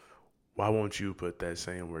 Why won't you put that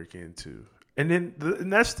same work into? And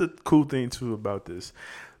that's the cool thing too about this.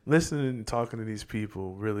 Listening and talking to these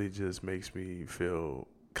people really just makes me feel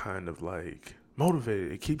kind of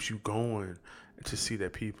motivated. It keeps you going to see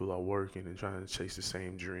that people are working and trying to chase the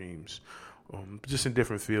same dreams, just in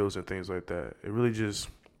different fields and things like that. It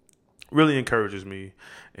really encourages me.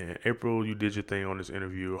 And April, you did your thing on this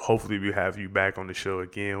interview. Hopefully we have you back on the show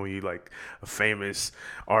again when you a famous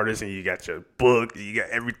artist and you got your book, you got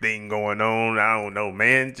everything going on. I don't know,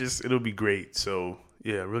 man. It'll be great. So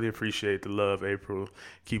yeah, really appreciate the love, April.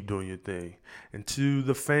 Keep doing your thing. And to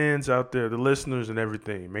the fans out there, the listeners and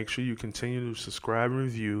everything, make sure you continue to subscribe and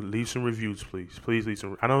review. Leave some reviews, please. Please leave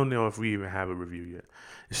some. I don't know if we even have a review yet.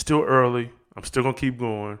 It's still early. I'm still going to keep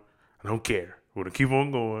going. I don't care. We're going to keep on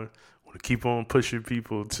going. want to keep on pushing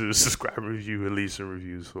people to subscribe, review, and leave some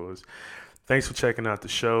reviews for us. Thanks for checking out the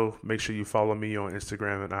show. Make sure you follow me on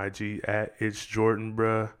Instagram and IG at It's Jordan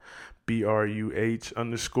Bruh, BRUH_JORDAINITS.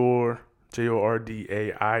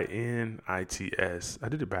 I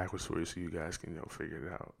did it backwards for you so you guys can figure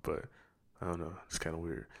it out, but I don't know, it's kind of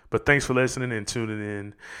weird. But thanks for listening and tuning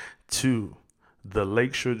in to the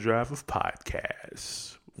Lakeshore Drive of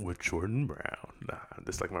Podcasts with Jordan Brown. Nah,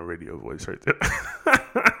 that's like my radio voice right there.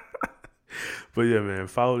 But yeah, man,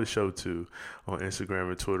 follow the show too on Instagram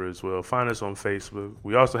and Twitter as well. Find us on Facebook.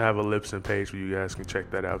 We also have a Libsyn page where you guys can check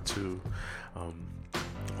that out too. On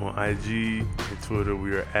IG and Twitter,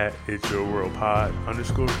 we are at It's Your World Pod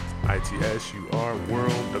 _ITSUR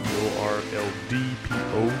World WORLDPOD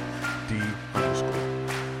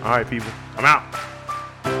 _. All right, people, I'm out.